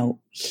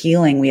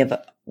 healing, we have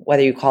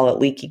whether you call it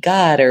leaky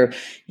gut or,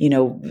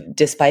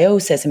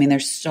 dysbiosis. I mean,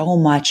 there's so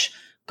much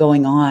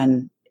going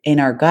on in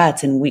our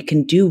guts, and we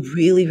can do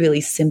really,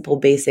 really simple,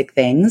 basic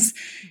things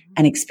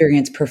and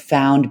experience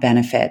profound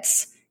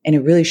benefits in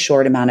a really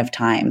short amount of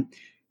time.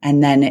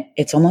 And then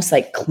it's almost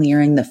like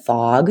clearing the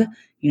fog.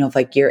 If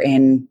like you're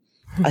in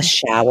a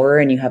shower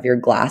and you have your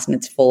glass and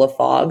it's full of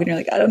fog and you're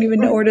like, I don't even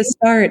know where to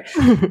start.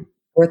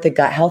 With the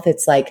gut health,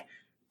 it's like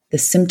the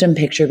symptom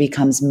picture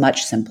becomes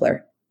much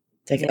simpler.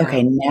 It's like,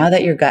 okay, now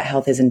that your gut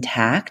health is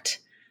intact,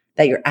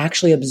 that you're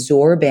actually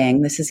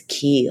absorbing, this is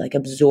key, like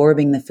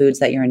absorbing the foods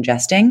that you're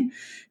ingesting.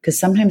 Because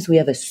sometimes we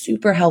have a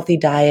super healthy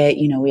diet,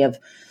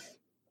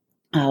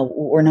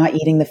 we're not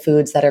eating the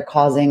foods that are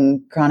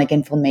causing chronic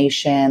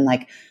inflammation,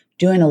 like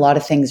doing a lot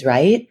of things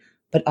right.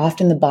 But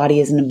often the body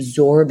isn't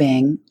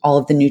absorbing all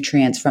of the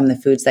nutrients from the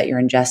foods that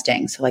you're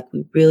ingesting. So like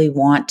we really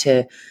want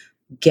to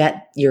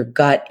get your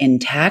gut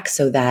intact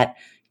so that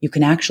you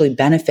can actually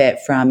benefit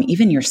from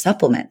even your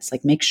supplements.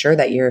 Like make sure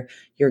that you're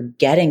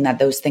getting that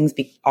those things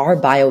are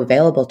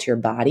bioavailable to your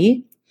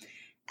body.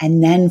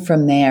 And then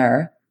from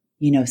there,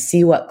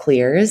 see what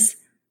clears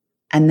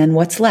and then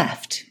what's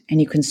left.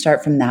 And you can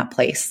start from that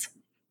place.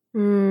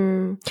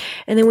 And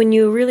then when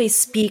you really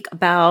speak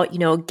about,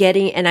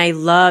 getting, and I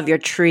love your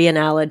tree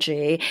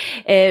analogy,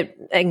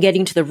 and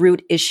getting to the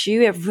root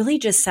issue, it really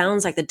just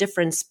sounds like the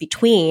difference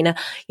between,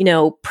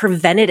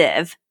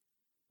 preventative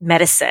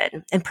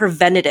medicine and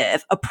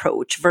preventative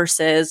approach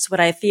versus what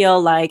I feel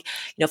like,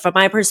 from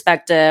my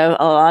perspective,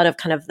 a lot of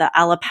kind of the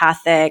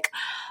allopathic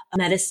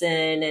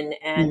medicine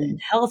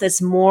and health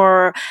is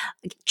more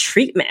like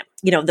treatment,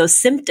 those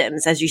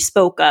symptoms as you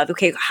spoke of.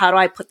 Okay, how do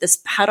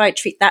I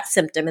treat that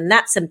symptom and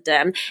that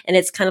symptom? And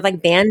it's kind of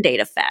like Band-Aid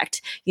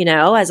effect,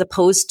 as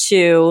opposed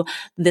to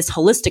this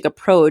holistic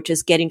approach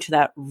is getting to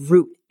that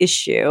root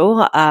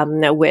issue,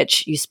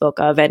 which you spoke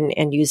of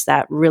and use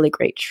that really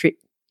great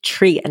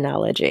tree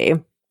analogy.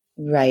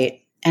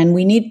 Right. And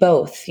we need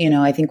both.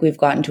 I think we've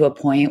gotten to a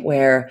point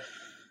where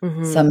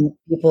some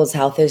people's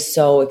health is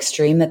so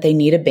extreme that they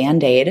need a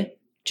Band-Aid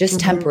just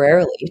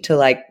temporarily to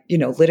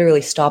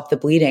literally stop the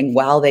bleeding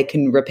while they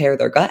can repair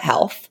their gut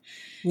health.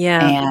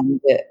 Yeah. And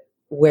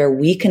where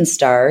we can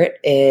start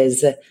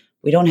is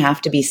we don't have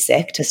to be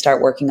sick to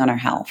start working on our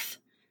health,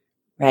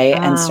 right?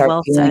 And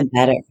start feeling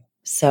better.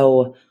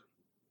 So,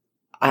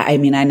 I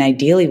mean, and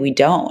ideally we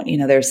don't,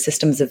 there's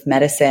systems of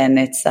medicine.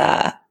 It's,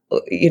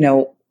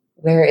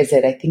 where is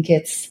it? I think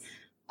it's,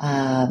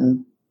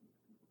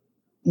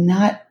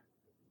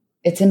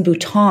 it's in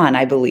Bhutan,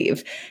 I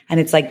believe. And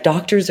it's like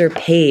doctors are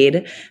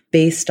paid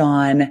based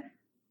on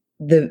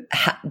the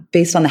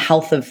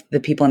health of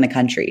the people in the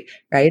country,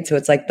 right? So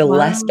it's like the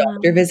less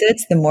doctor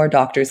visits, the more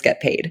doctors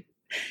get paid.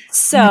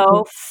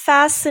 So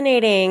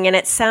fascinating. And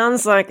it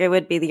sounds like it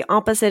would be the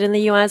opposite in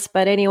the US,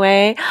 but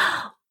anyway.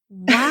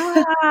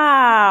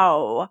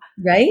 Wow.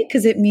 Right?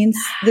 Because it means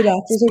the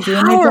doctors are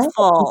doing their job.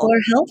 People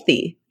are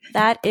healthy.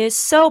 That is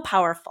so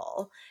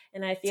powerful.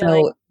 And I feel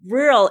like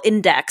real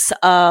index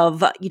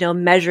of,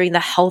 measuring the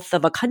health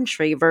of a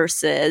country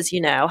versus,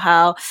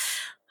 how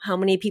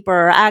many people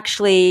are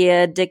actually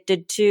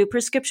addicted to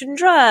prescription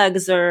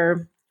drugs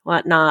or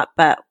whatnot.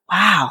 But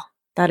wow,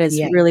 that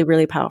is really,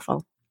 really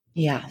powerful.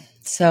 Yeah.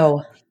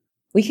 So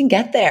we can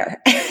get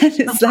there.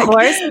 Of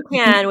course we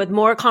can, with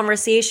more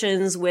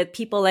conversations with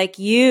people like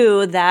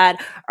you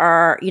that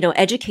are,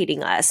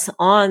 educating us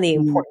on the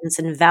importance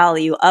and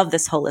value of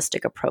this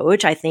holistic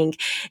approach, I think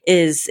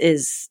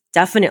is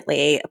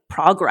definitely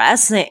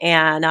progress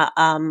and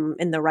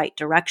in the right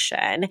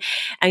direction.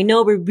 I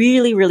know we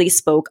really, really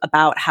spoke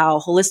about how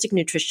holistic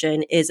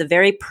nutrition is a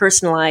very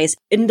personalized,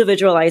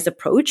 individualized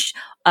approach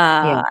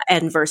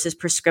and versus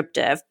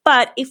prescriptive.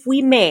 But if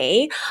we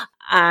may,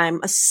 I'm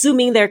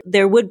assuming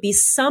there would be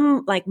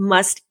some like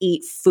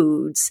must-eat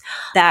foods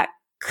that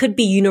could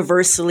be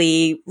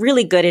universally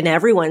really good in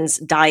everyone's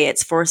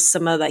diets for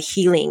some of the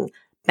healing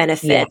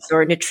benefits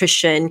or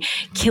nutrition.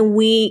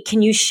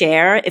 Can you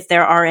share if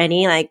there are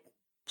any, like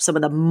some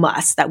of the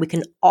musts that we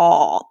can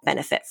all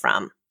benefit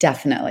from?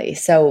 Definitely.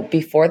 So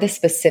before the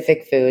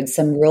specific foods,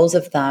 some rules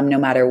of thumb, no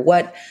matter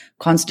what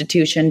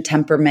constitution,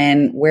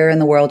 temperament, where in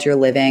the world you're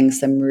living,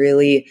 some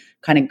really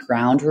kind of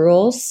ground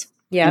rules,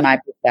 in my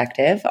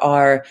perspective,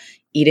 are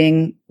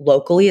eating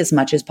locally as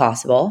much as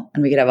possible.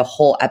 And we could have a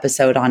whole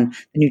episode on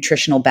the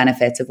nutritional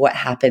benefits of what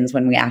happens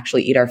when we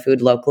actually eat our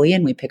food locally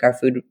and we pick our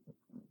food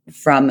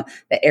from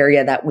the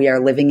area that we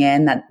are living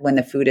in, that when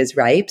the food is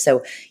ripe.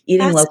 So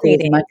eating locally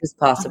as much as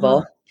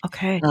possible.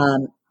 Okay.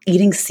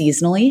 Eating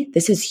seasonally.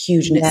 This is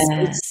huge. And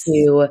it speaks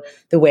to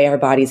the way our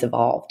bodies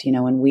evolved.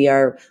 When we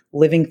are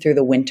living through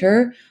the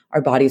winter,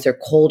 our bodies are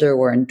colder,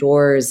 we're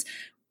indoors.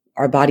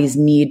 Our bodies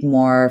need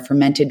more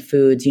fermented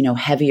foods,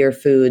 heavier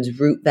foods,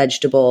 root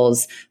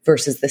vegetables,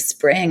 versus the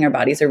spring. Our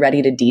bodies are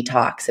ready to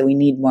detox. So we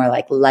need more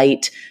like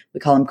light,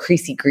 we call them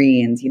creasy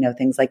greens,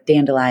 things like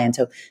dandelion.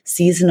 So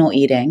seasonal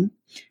eating.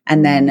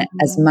 And then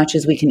as much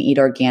as we can eat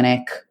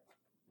organic,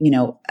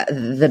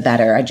 the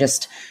better. I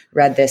just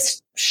read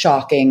this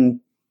shocking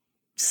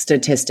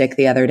statistic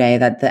the other day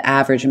that the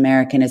average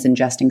American is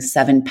ingesting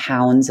 7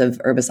 pounds of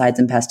herbicides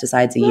and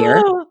pesticides a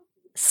year.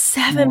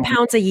 7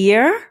 pounds a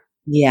year?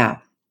 Yeah.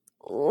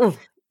 Ooh,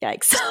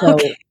 yikes. So,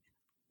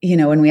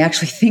 when we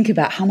actually think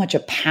about how much a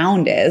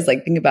pound is,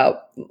 like think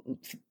about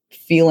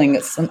feeling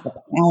a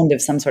pound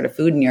of some sort of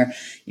food in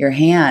your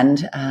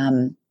hand,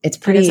 it's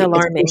pretty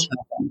alarming.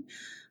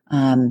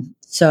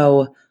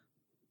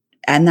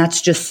 And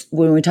that's just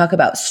when we talk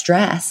about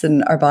stress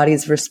and our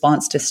body's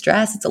response to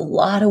stress, it's a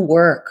lot of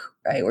work,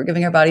 right? We're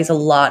giving our bodies a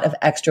lot of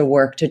extra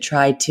work to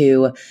try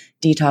to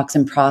detox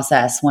and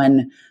process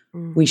when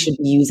we should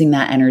be using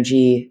that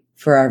energy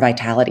for our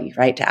vitality,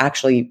 right? To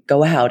actually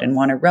go out and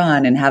want to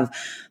run and have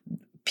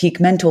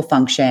peak mental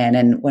function.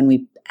 And when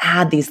we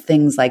add these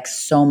things like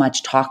so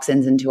much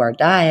toxins into our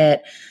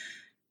diet,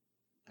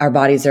 our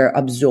bodies are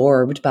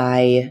absorbed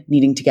by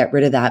needing to get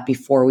rid of that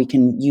before we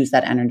can use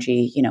that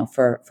energy,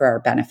 for our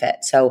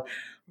benefit. So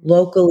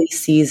locally,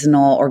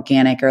 seasonal,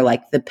 organic are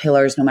like the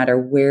pillars, no matter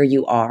where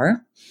you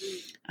are.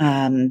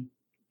 And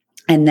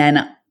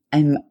then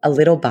I'm a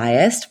little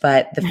biased,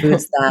 but the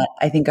foods that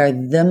I think are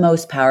the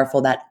most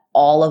powerful that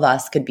all of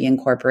us could be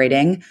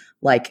incorporating,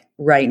 like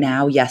right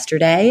now,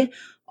 yesterday,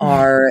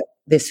 are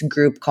this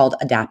group called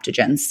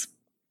adaptogens.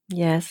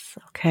 Yes.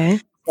 Okay.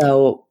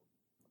 So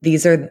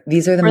these are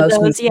the for most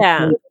those,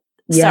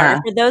 Sorry,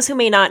 for those who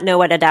may not know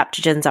what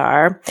adaptogens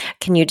are,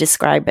 can you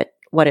describe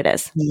what it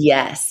is?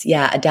 Yes.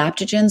 Yeah.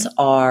 Adaptogens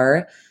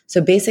are, so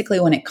basically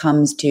when it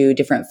comes to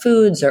different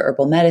foods or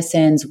herbal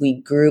medicines,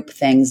 we group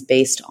things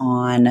based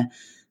on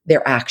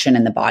their action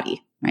in the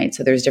body, right?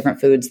 So there's different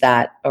foods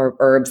or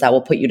herbs that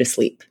will put you to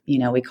sleep.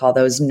 We call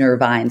those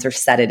nervines or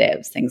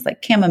sedatives, things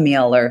like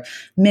chamomile or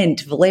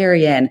mint,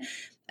 valerian.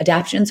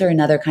 Adaptogens are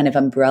another kind of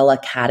umbrella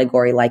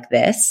category like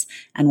this.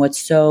 And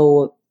what's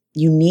so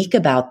unique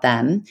about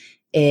them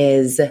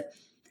is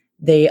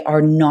they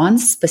are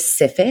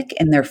non-specific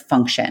in their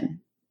function.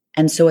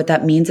 And so what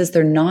that means is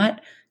they're not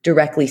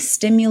directly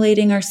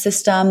stimulating our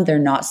system. They're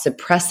not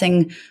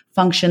suppressing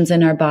functions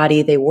in our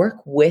body. They work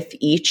with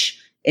each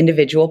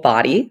individual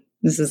body.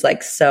 This is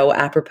like so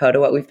apropos to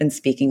what we've been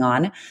speaking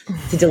on,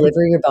 to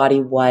deliver your body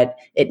what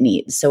it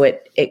needs. So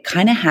it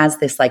kind of has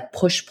this like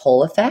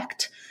push-pull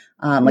effect.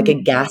 Like a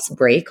gas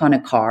brake on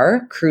a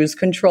car, cruise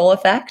control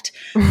effect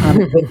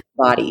with the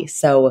body.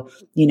 So,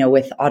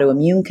 with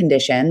autoimmune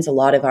conditions, a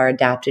lot of our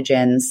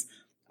adaptogens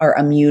are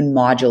immune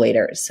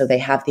modulators. So they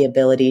have the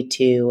ability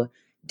to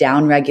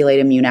downregulate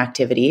immune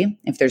activity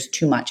if there's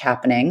too much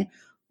happening,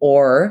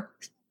 or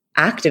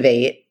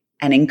activate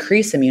and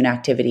increase immune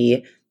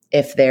activity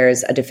if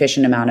there's a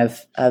deficient amount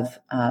of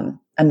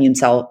immune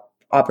cell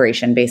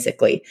operation,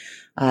 basically.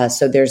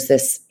 So there's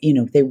this,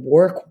 they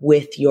work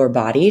with your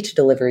body to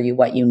deliver you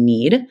what you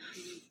need.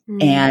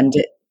 And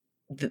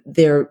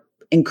they're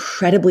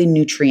incredibly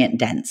nutrient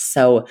dense.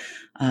 So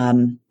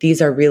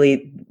these are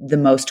really the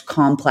most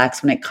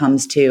complex when it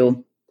comes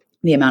to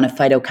the amount of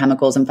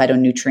phytochemicals and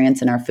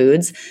phytonutrients in our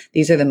foods.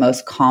 These are the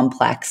most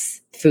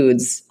complex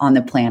foods on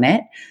the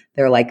planet.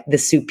 They're like the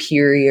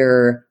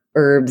superior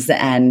herbs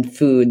and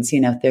foods.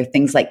 They're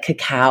things like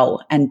cacao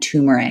and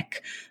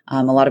turmeric.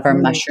 A lot of our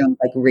mushrooms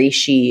like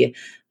reishi,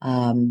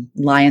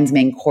 lion's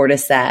mane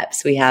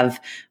cordyceps. We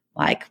have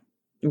like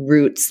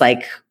roots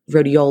like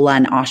rhodiola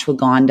and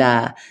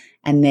ashwagandha.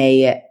 And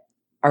they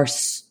are,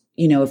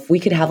 if we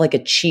could have like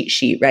a cheat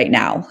sheet right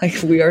now,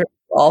 like we are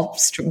all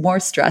more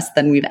stressed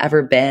than we've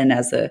ever been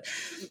as a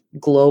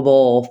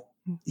global,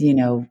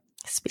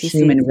 species,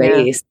 human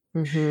race.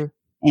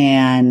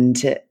 And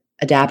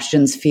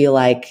adaptogens feel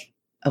like,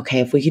 okay,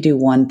 if we could do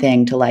one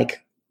thing to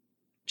like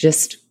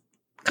just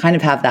kind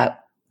of have that,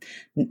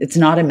 it's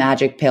not a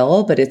magic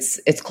pill, but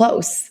it's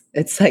close.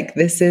 It's like,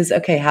 this is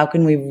okay. How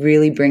can we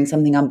really bring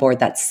something on board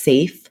that's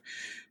safe,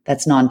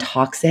 that's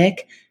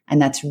non-toxic,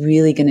 and that's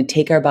really going to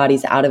take our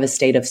bodies out of a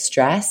state of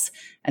stress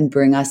and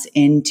bring us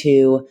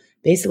into,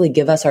 basically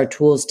give us our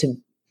tools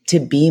to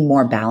be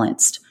more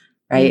balanced,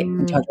 right?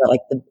 We talked about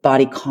like the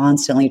body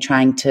constantly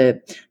trying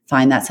to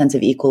find that sense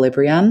of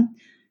equilibrium.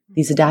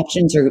 These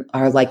adaptogens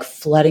are like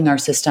flooding our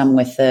system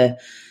with the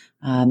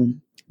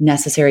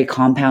necessary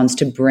compounds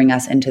to bring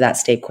us into that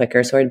state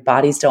quicker. So our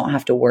bodies don't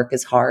have to work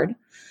as hard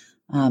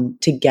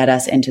to get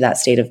us into that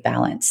state of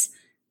balance.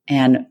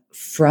 And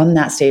from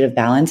that state of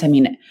balance, I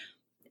mean,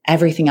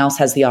 everything else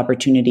has the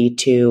opportunity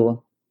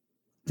to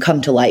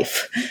come to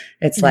life.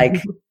 It's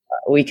like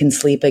we can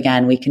sleep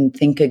again, we can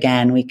think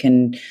again, we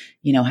can,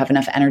 have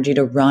enough energy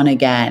to run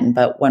again.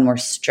 But when we're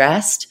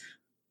stressed,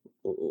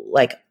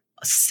 like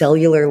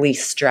cellularly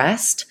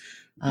stressed,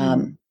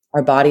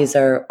 our bodies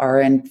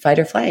are in fight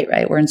or flight,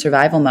 right? We're in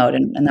survival mode.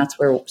 And that's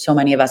where so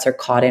many of us are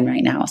caught in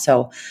right now.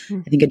 So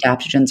I think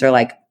adaptogens are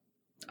like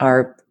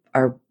our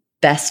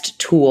best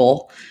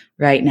tool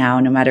right now,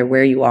 no matter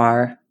where you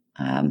are,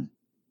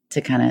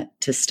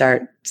 to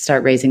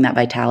start raising that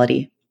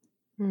vitality.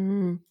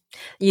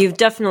 You've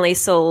definitely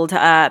sold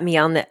me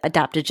on the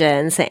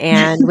adaptogens.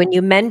 And when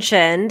you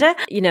mentioned,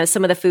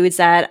 some of the foods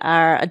that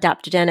are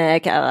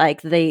adaptogenic,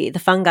 like the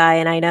fungi,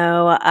 and I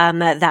know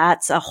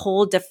that's a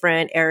whole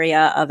different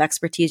area of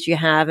expertise you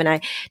have. And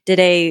I did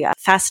a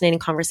fascinating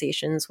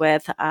conversations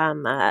with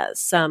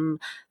some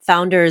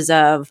founders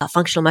of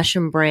functional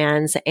mushroom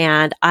brands,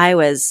 and I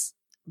was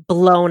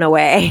blown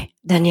away,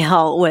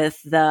 Danielle,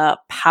 with the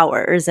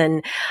powers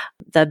and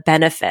the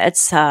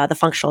benefits, the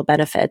functional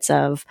benefits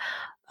of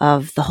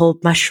the whole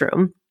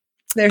mushroom.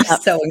 They're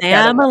so family.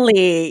 incredible.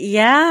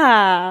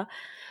 Yeah.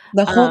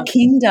 The whole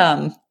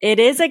kingdom. It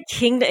is a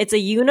kingdom. It's a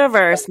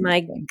universe.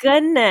 My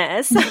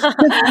goodness.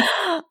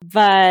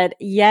 But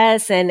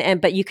yes.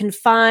 But you can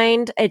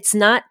find, it's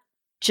not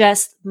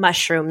just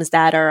mushrooms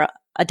that are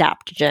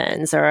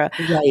adaptogens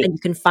and you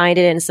can find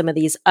it in some of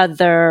these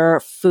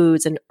other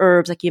foods and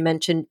herbs, like you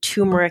mentioned,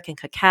 turmeric and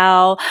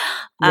cacao.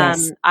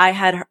 Yes. I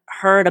had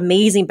heard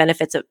amazing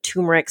benefits of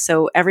turmeric.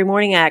 So every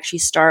morning I actually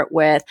start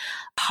with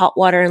hot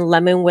water and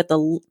lemon with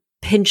a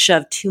pinch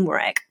of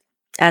turmeric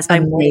as my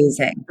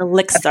amazing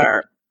elixir.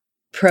 Okay.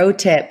 Pro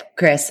tip,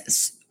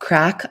 Chris,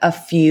 crack a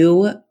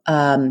few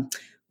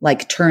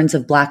like turns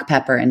of black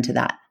pepper into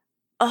that.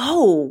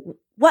 Oh,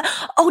 what?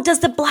 Oh, does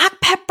the black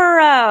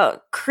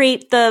pepper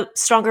create the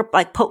stronger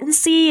like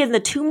potency in the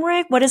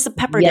turmeric? What does the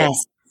pepper do?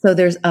 So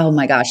there's, oh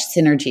my gosh,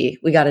 synergy.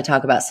 We got to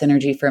talk about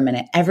synergy for a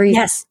minute.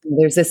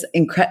 There's this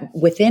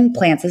within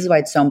plants. This is why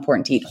it's so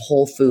important to eat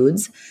whole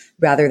foods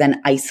rather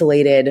than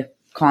isolated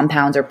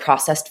compounds or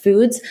processed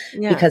foods,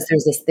 because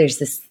there's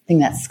this thing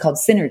that's called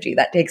synergy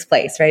that takes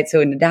place, right? So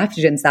in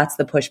adaptogens, that's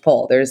the push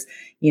pull. There's,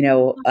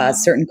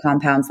 certain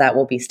compounds that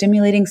will be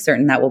stimulating,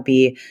 certain that will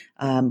be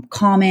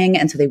calming.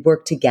 And so they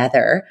work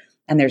together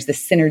and there's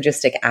this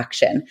synergistic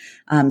action.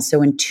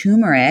 So in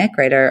turmeric,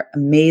 right, our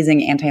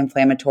amazing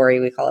anti-inflammatory,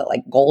 we call it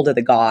like gold of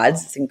the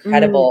gods. It's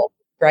incredible,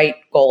 bright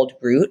gold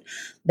root.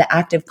 The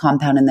active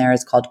compound in there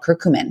is called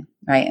curcumin,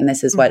 right? And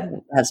this is what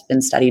has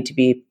been studied to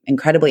be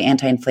incredibly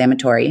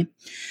anti-inflammatory.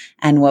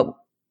 And what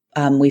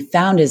we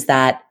found is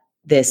that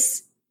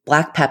this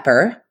black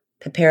pepper,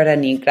 Piperita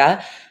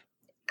nigra,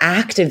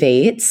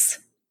 activates,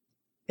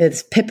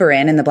 this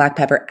piperin in the black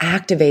pepper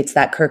activates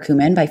that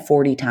curcumin by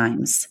 40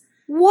 times.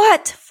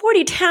 What?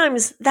 40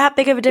 times? That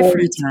big of a difference?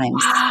 40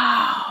 times.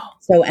 Wow.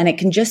 So, and it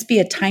can just be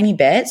a tiny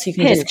bit. So you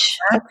can just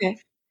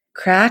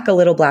crack a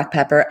little black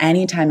pepper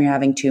anytime you're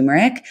having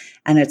turmeric.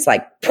 And it's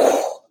like,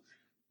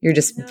 you're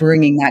just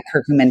bringing that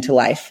curcumin to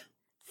life.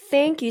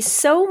 Thank you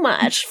so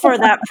much for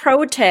that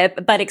pro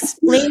tip, but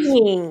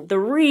explaining the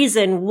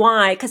reason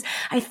why. Because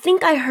I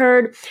think I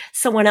heard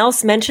someone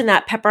else mention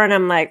that pepper, and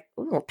I'm like,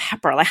 "Ooh,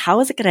 pepper! Like, how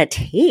is it going to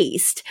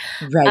taste?"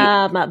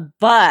 Right.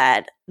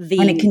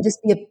 And it can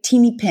just be a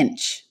teeny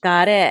pinch.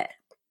 Got it.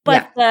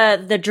 But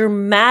the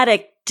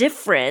dramatic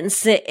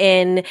difference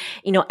in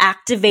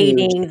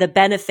activating the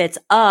benefits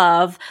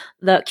of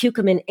the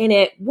curcumin in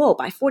it,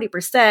 by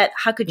 40%.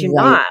 How could you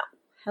not?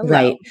 Hello.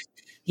 Right.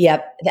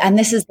 Yep. And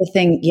this is the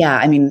thing. Yeah.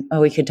 I mean,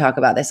 we could talk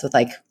about this with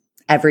like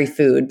every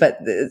food, but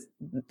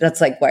that's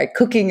like why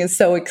cooking is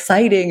so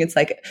exciting. It's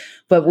like,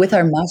 but with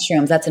our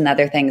mushrooms, that's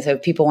another thing. So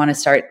if people want to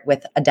start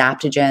with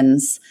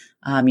adaptogens,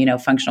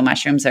 functional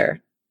mushrooms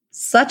are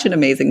such an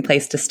amazing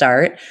place to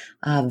start.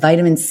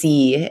 Vitamin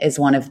C is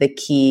one of the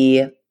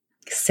key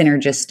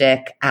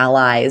synergistic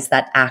allies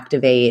that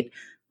activate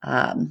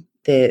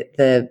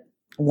the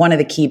one of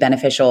the key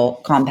beneficial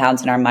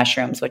compounds in our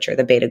mushrooms, which are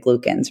the beta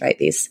glucans, right?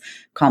 These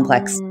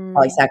complex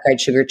polysaccharide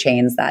sugar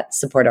chains that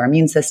support our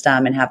immune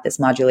system and have this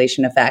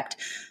modulation effect.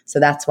 So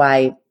that's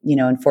why,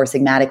 in Four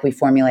Sigmatic, we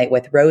formulate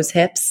with rose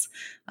hips.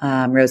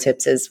 Rose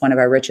hips is one of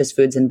our richest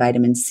foods in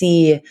vitamin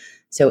C.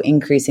 So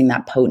increasing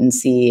that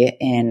potency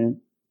in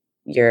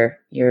your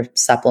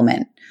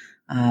supplement.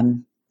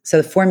 So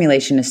the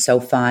formulation is so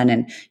fun,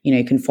 and,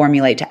 you can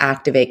formulate to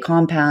activate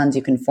compounds.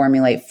 You can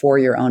formulate for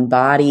your own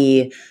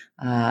body.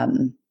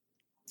 And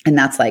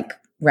that's like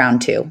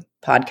round 2,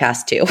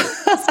 podcast 2.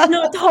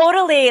 No,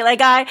 totally.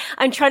 Like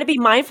I'm trying to be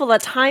mindful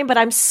of time, but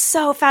I'm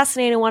so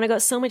fascinated and want to go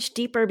so much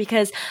deeper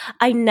because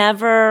I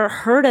never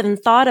heard of and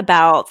thought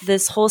about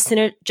this whole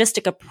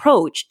synergistic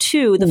approach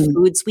to the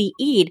foods we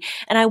eat.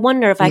 And I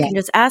wonder if I can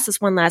just ask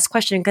this one last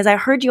question, because I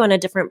heard you on a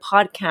different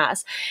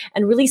podcast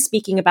and really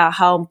speaking about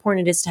how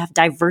important it is to have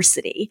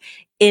diversity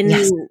in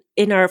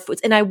our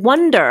foods. And I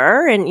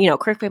wonder, and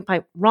correct me if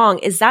I'm wrong,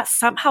 is that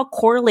somehow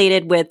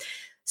correlated with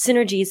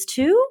synergies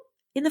too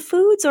in the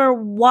foods, or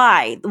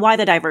why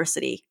the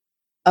diversity?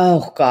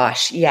 Oh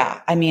gosh.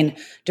 Yeah. I mean,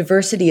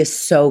 diversity is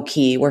so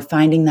key. We're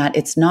finding that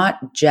it's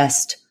not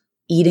just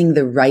eating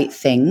the right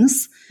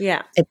things.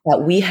 Yeah. It's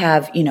that we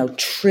have,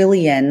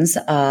 trillions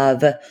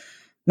of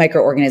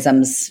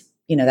microorganisms,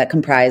 that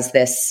comprise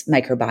this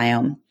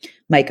mycobiome.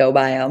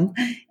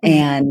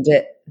 And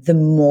the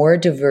more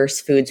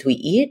diverse foods we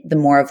eat, the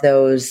more of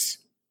those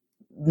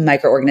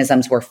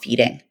microorganisms we're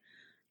feeding.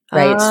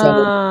 right?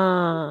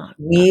 Ah,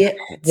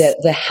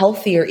 the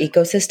healthier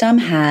ecosystem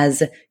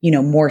has,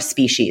 more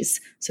species.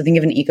 So think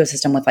of an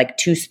ecosystem with like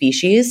 2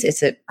 species.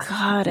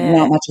 got Not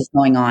it. much is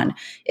going on.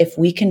 If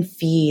we can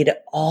feed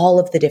all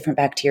of the different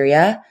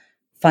bacteria,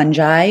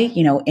 fungi,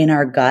 in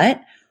our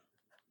gut,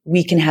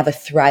 we can have a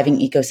thriving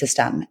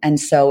ecosystem. And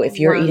so if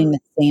you're eating the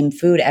same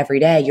food every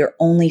day, you're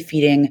only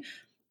feeding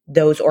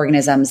those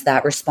organisms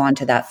that respond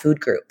to that food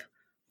group,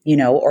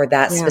 or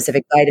that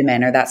specific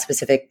vitamin or that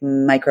specific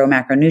micro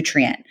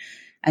macronutrient.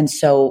 And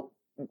so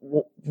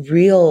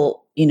the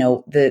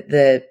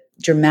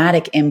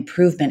dramatic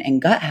improvement in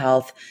gut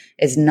health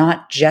is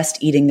not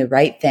just eating the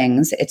right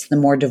things. It's the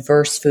more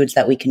diverse foods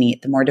that we can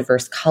eat, the more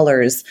diverse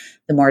colors,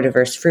 the more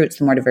diverse fruits,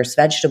 the more diverse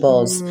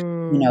vegetables,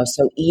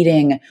 so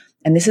eating,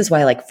 and this is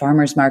why like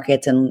farmers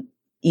markets and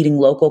eating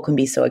local can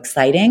be so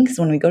exciting, because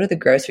when we go to the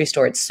grocery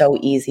store, it's so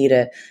easy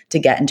to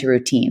get into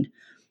routine.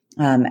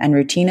 And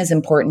routine is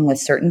important with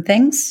certain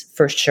things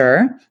for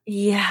sure.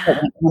 Yeah. But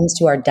when it comes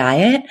to our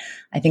diet,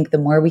 I think the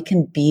more we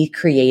can be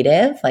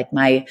creative, like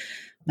my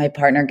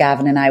partner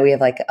Gavin and I, we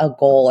have like a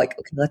goal, like,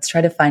 okay, let's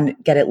try to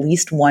get at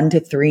least 1 to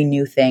 3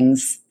 new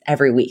things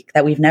every week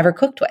that we've never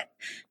cooked with.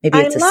 Maybe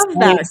it's I love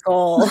that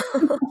goal.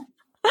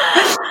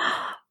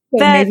 So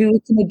maybe we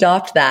can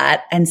adopt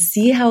that and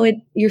see how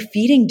you're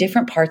feeding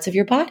different parts of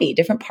your body,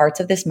 different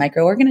parts of this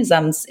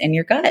microorganisms in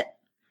your gut.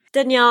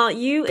 Danielle,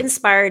 you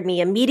inspired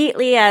me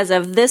immediately as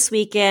of this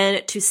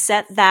weekend to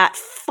set that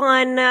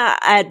fun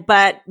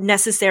but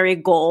necessary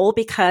goal,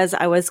 because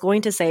I was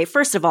going to say,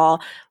 first of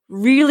all,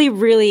 really,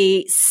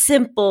 really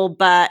simple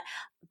but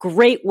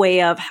great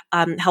way of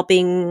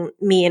helping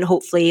me and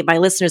hopefully my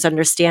listeners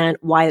understand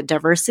why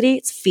diversity.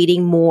 It's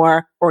feeding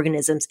more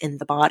organisms in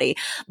the body.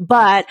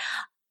 But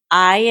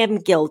I am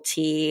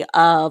guilty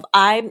of,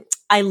 I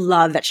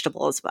love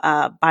vegetables,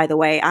 by the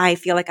way. I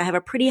feel like I have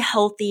a pretty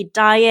healthy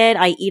diet.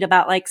 I eat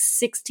about like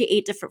 6 to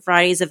 8 different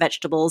varieties of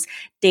vegetables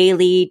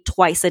daily,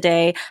 twice a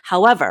day.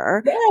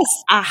 However,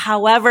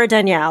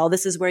 Danielle,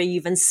 this is where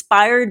you've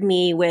inspired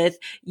me with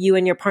you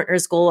and your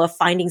partner's goal of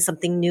finding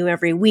something new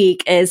every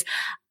week, is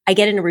I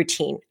get in a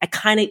routine. I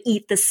kind of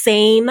eat the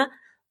same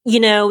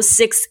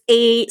 6,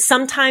 8.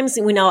 Sometimes,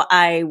 when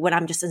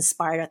I'm just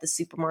inspired at the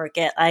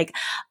supermarket, like,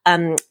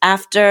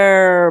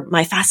 after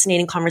my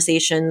fascinating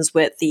conversations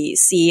with the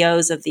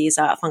CEOs of these,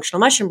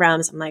 functional mushroom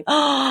brands, I'm like,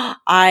 oh,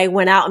 I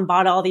went out and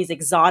bought all these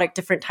exotic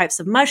different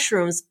types of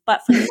mushrooms.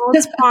 But for the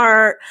most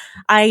part,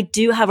 I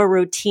do have a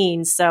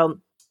routine. So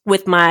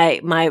with my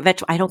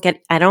I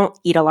don't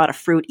eat a lot of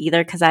fruit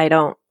either, because I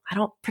don't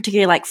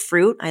particularly like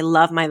fruit. I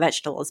love my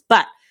vegetables,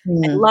 but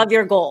I love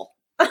your goal.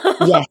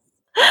 Yes.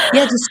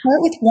 Yeah, just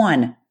start with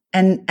one,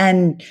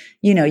 and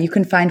you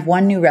can find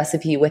one new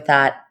recipe with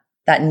that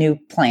new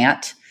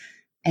plant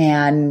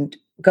and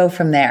go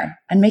from there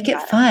and make it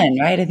fun,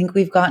 right? I think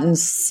we've gotten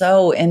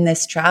so in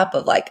this trap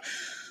of like,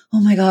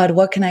 oh my God,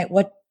 what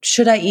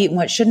should I eat and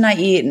what shouldn't I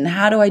eat and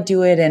how do I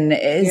do it and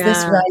is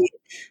this right?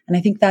 And I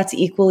think that's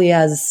equally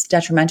as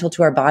detrimental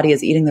to our body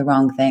as eating the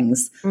wrong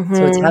things. Mm-hmm.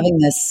 So it's having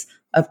this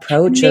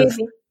approach of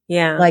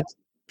like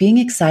being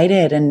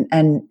excited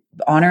and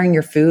honoring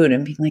your food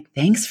and being like,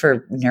 thanks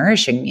for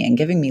nourishing me and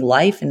giving me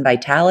life and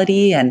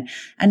vitality and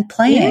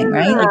playing,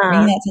 right? Like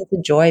bringing that sense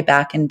of joy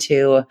back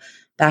into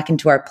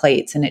our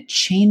plates, and it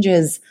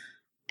changes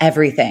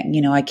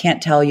everything. I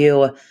can't tell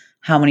you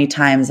how many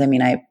times,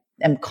 I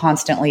am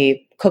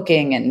constantly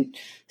cooking and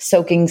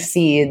soaking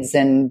seeds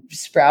and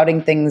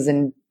sprouting things.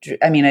 And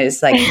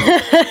it's like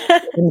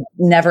a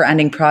never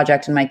ending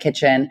project in my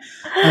kitchen.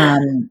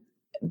 And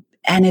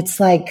it's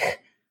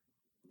like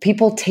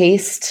people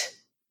taste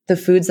the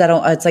foods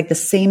it's like the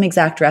same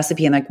exact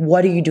recipe. And like,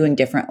 what are you doing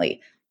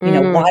differently? Why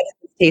does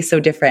it taste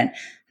so different?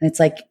 And it's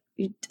like,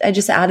 I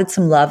just added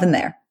some love in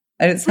there.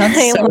 And it sounds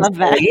so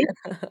silly,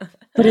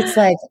 but it's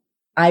like,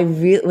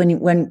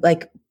 when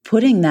like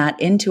putting that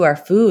into our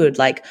food,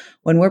 like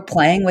when we're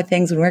playing with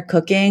things, when we're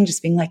cooking,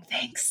 just being like,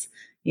 thanks,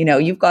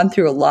 you've gone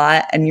through a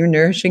lot and you're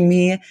nourishing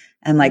me.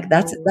 And like,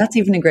 that's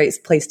even a great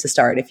place to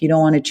start. If you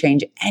don't want to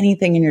change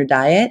anything in your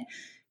diet,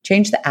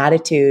 change the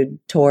attitude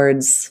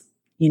towards,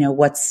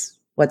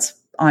 what's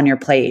on your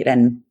plate.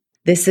 And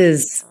this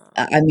is,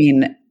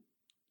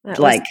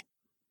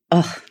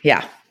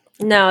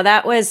 No,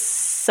 that was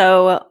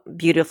so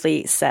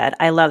beautifully said.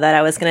 I love that.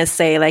 I was going to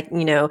say, like,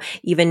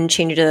 even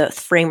changing the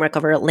framework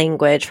of our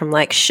language from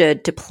like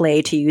should to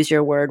play, to use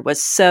your word,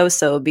 was so,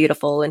 so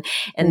beautiful. And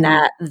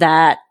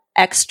that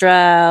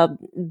extra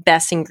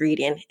best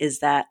ingredient is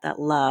that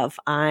love.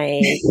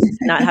 I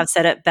could not have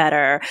said it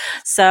better.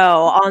 So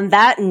on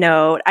that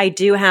note, I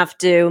do have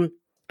to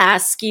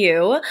ask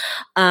you,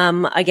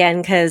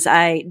 again, because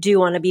I do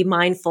want to be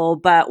mindful,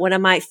 but one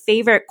of my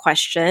favorite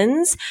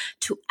questions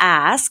to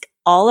ask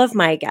all of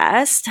my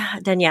guests,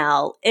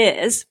 Danielle,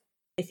 is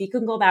if you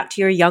can go back to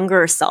your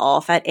younger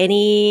self at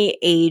any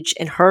age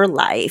in her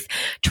life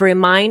to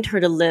remind her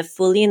to live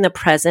fully in the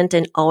present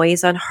and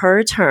always on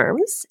her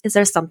terms, is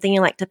there something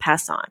you'd like to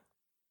pass on?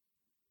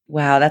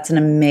 Wow, that's an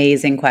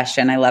amazing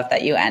question. I love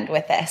that you end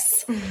with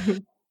this.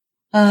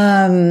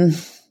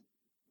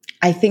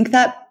 I think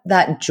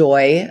that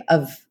joy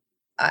of,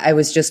 I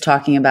was just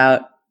talking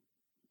about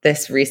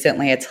this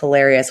recently. It's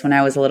hilarious. When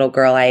I was a little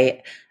girl,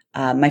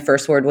 my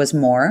first word was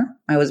more.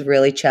 I was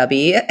really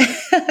chubby.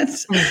 I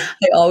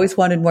always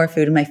wanted more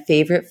food. And my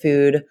favorite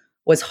food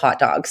was hot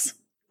dogs.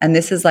 And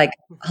this is like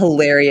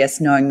hilarious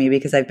knowing me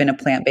because I've been a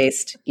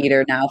plant-based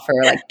eater now for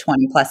like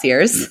 20 plus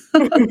years.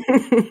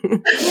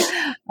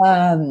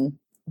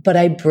 But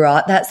I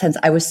brought that sense.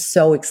 I was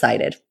so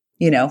excited,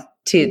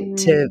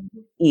 to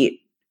eat.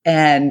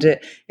 And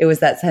it was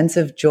that sense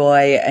of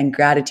joy and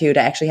gratitude.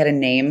 I actually had a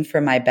name for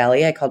my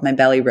belly. I called my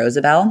belly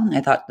Rosabelle.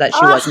 I thought that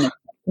she wasn't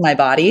my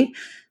body.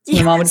 So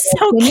my mom would say,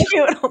 so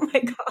cute. Oh my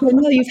God.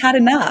 No, you've had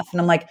enough.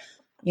 And I'm like,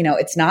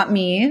 it's not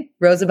me.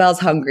 Rosabelle's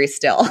hungry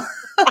still.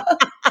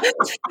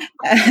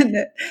 And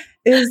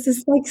it was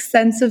this like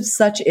sense of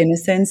such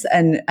innocence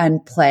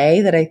and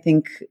play that I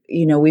think,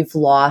 we've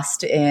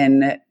lost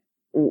in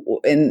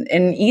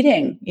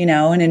eating,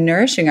 and in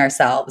nourishing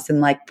ourselves and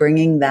like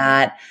bringing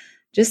that,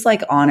 just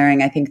like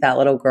honoring, I think, that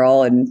little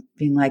girl and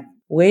being like,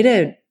 way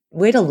to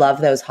love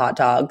those hot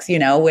dogs,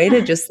 way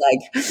to just like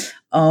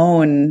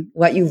own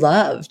what you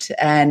loved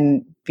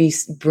and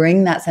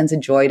bring that sense of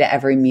joy to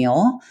every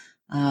meal.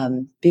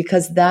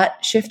 Because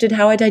that shifted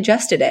how I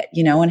digested it,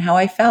 and how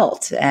I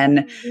felt.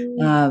 And,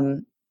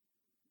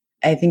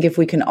 I think if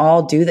we can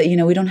all do that,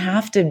 we don't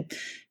have to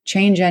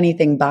change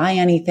anything, buy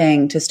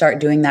anything to start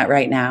doing that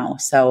right now.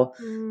 So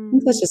I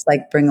think let's just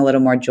like bring a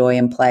little more joy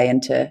and play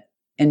into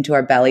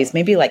our bellies,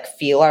 maybe like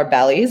feel our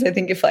bellies. I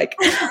think if like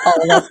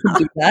all of us can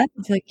do that,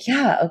 it's like,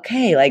 yeah,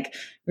 okay. Like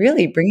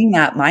really bringing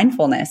that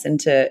mindfulness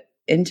into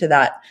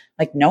that,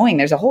 like knowing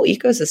there's a whole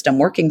ecosystem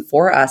working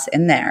for us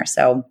in there.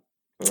 So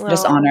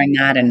just honoring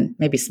that and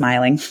maybe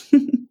smiling.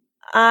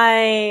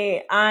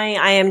 I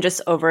am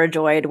just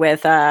overjoyed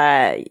with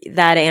that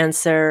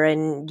answer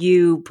and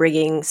you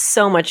bringing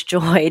so much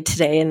joy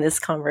today in this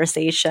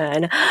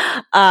conversation.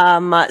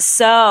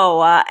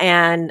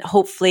 And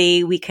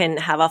hopefully we can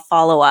have a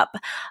follow-up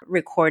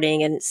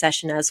recording and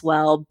session as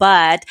well.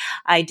 But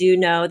I do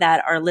know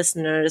that our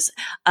listeners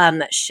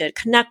should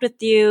connect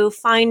with you,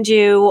 find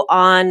you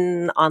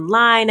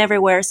online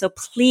everywhere. So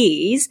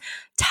please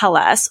tell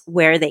us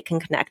where they can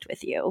connect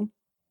with you.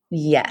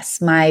 Yes.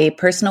 My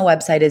personal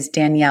website is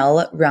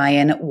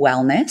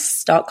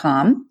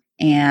DanielleRyanWellness.com.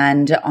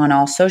 And on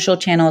all social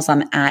channels,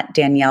 I'm at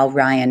Danielle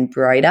Ryan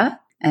Broida.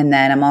 And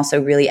then I'm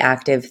also really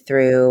active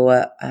through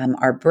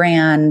our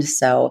brand.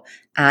 So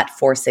at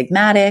Four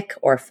Sigmatic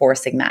or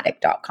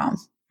foursigmatic.com.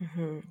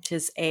 Which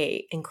is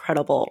a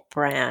incredible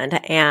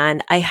brand.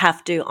 And I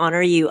have to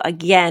honor you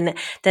again,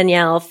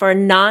 Danielle, for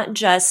not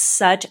just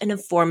such an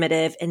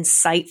informative,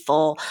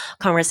 insightful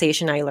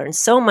conversation. I learned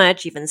so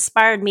much. You've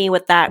inspired me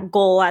with that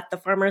goal at the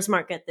farmer's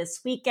market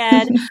this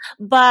weekend,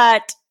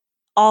 but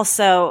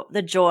also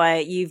the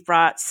joy you've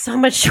brought, so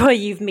much joy.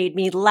 You've made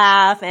me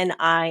laugh. And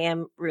I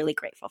am really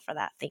grateful for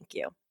that. Thank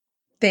you.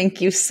 Thank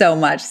you so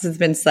much. This has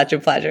been such a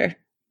pleasure.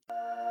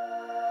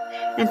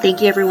 And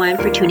thank you everyone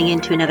for tuning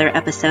in to another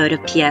episode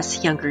of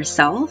PS Younger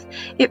Self.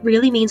 It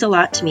really means a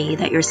lot to me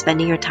that you're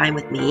spending your time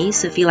with me.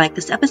 So if you like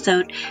this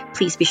episode,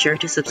 please be sure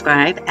to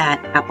subscribe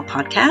at Apple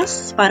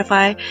Podcasts,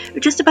 Spotify,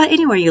 or just about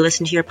anywhere you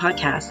listen to your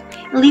podcast.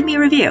 And leave me a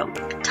review.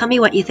 Tell me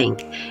what you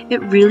think.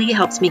 It really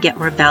helps me get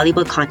more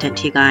valuable content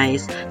to you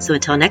guys. So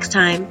until next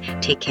time,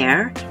 take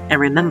care and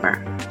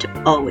remember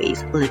to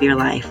always live your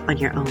life on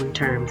your own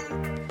terms.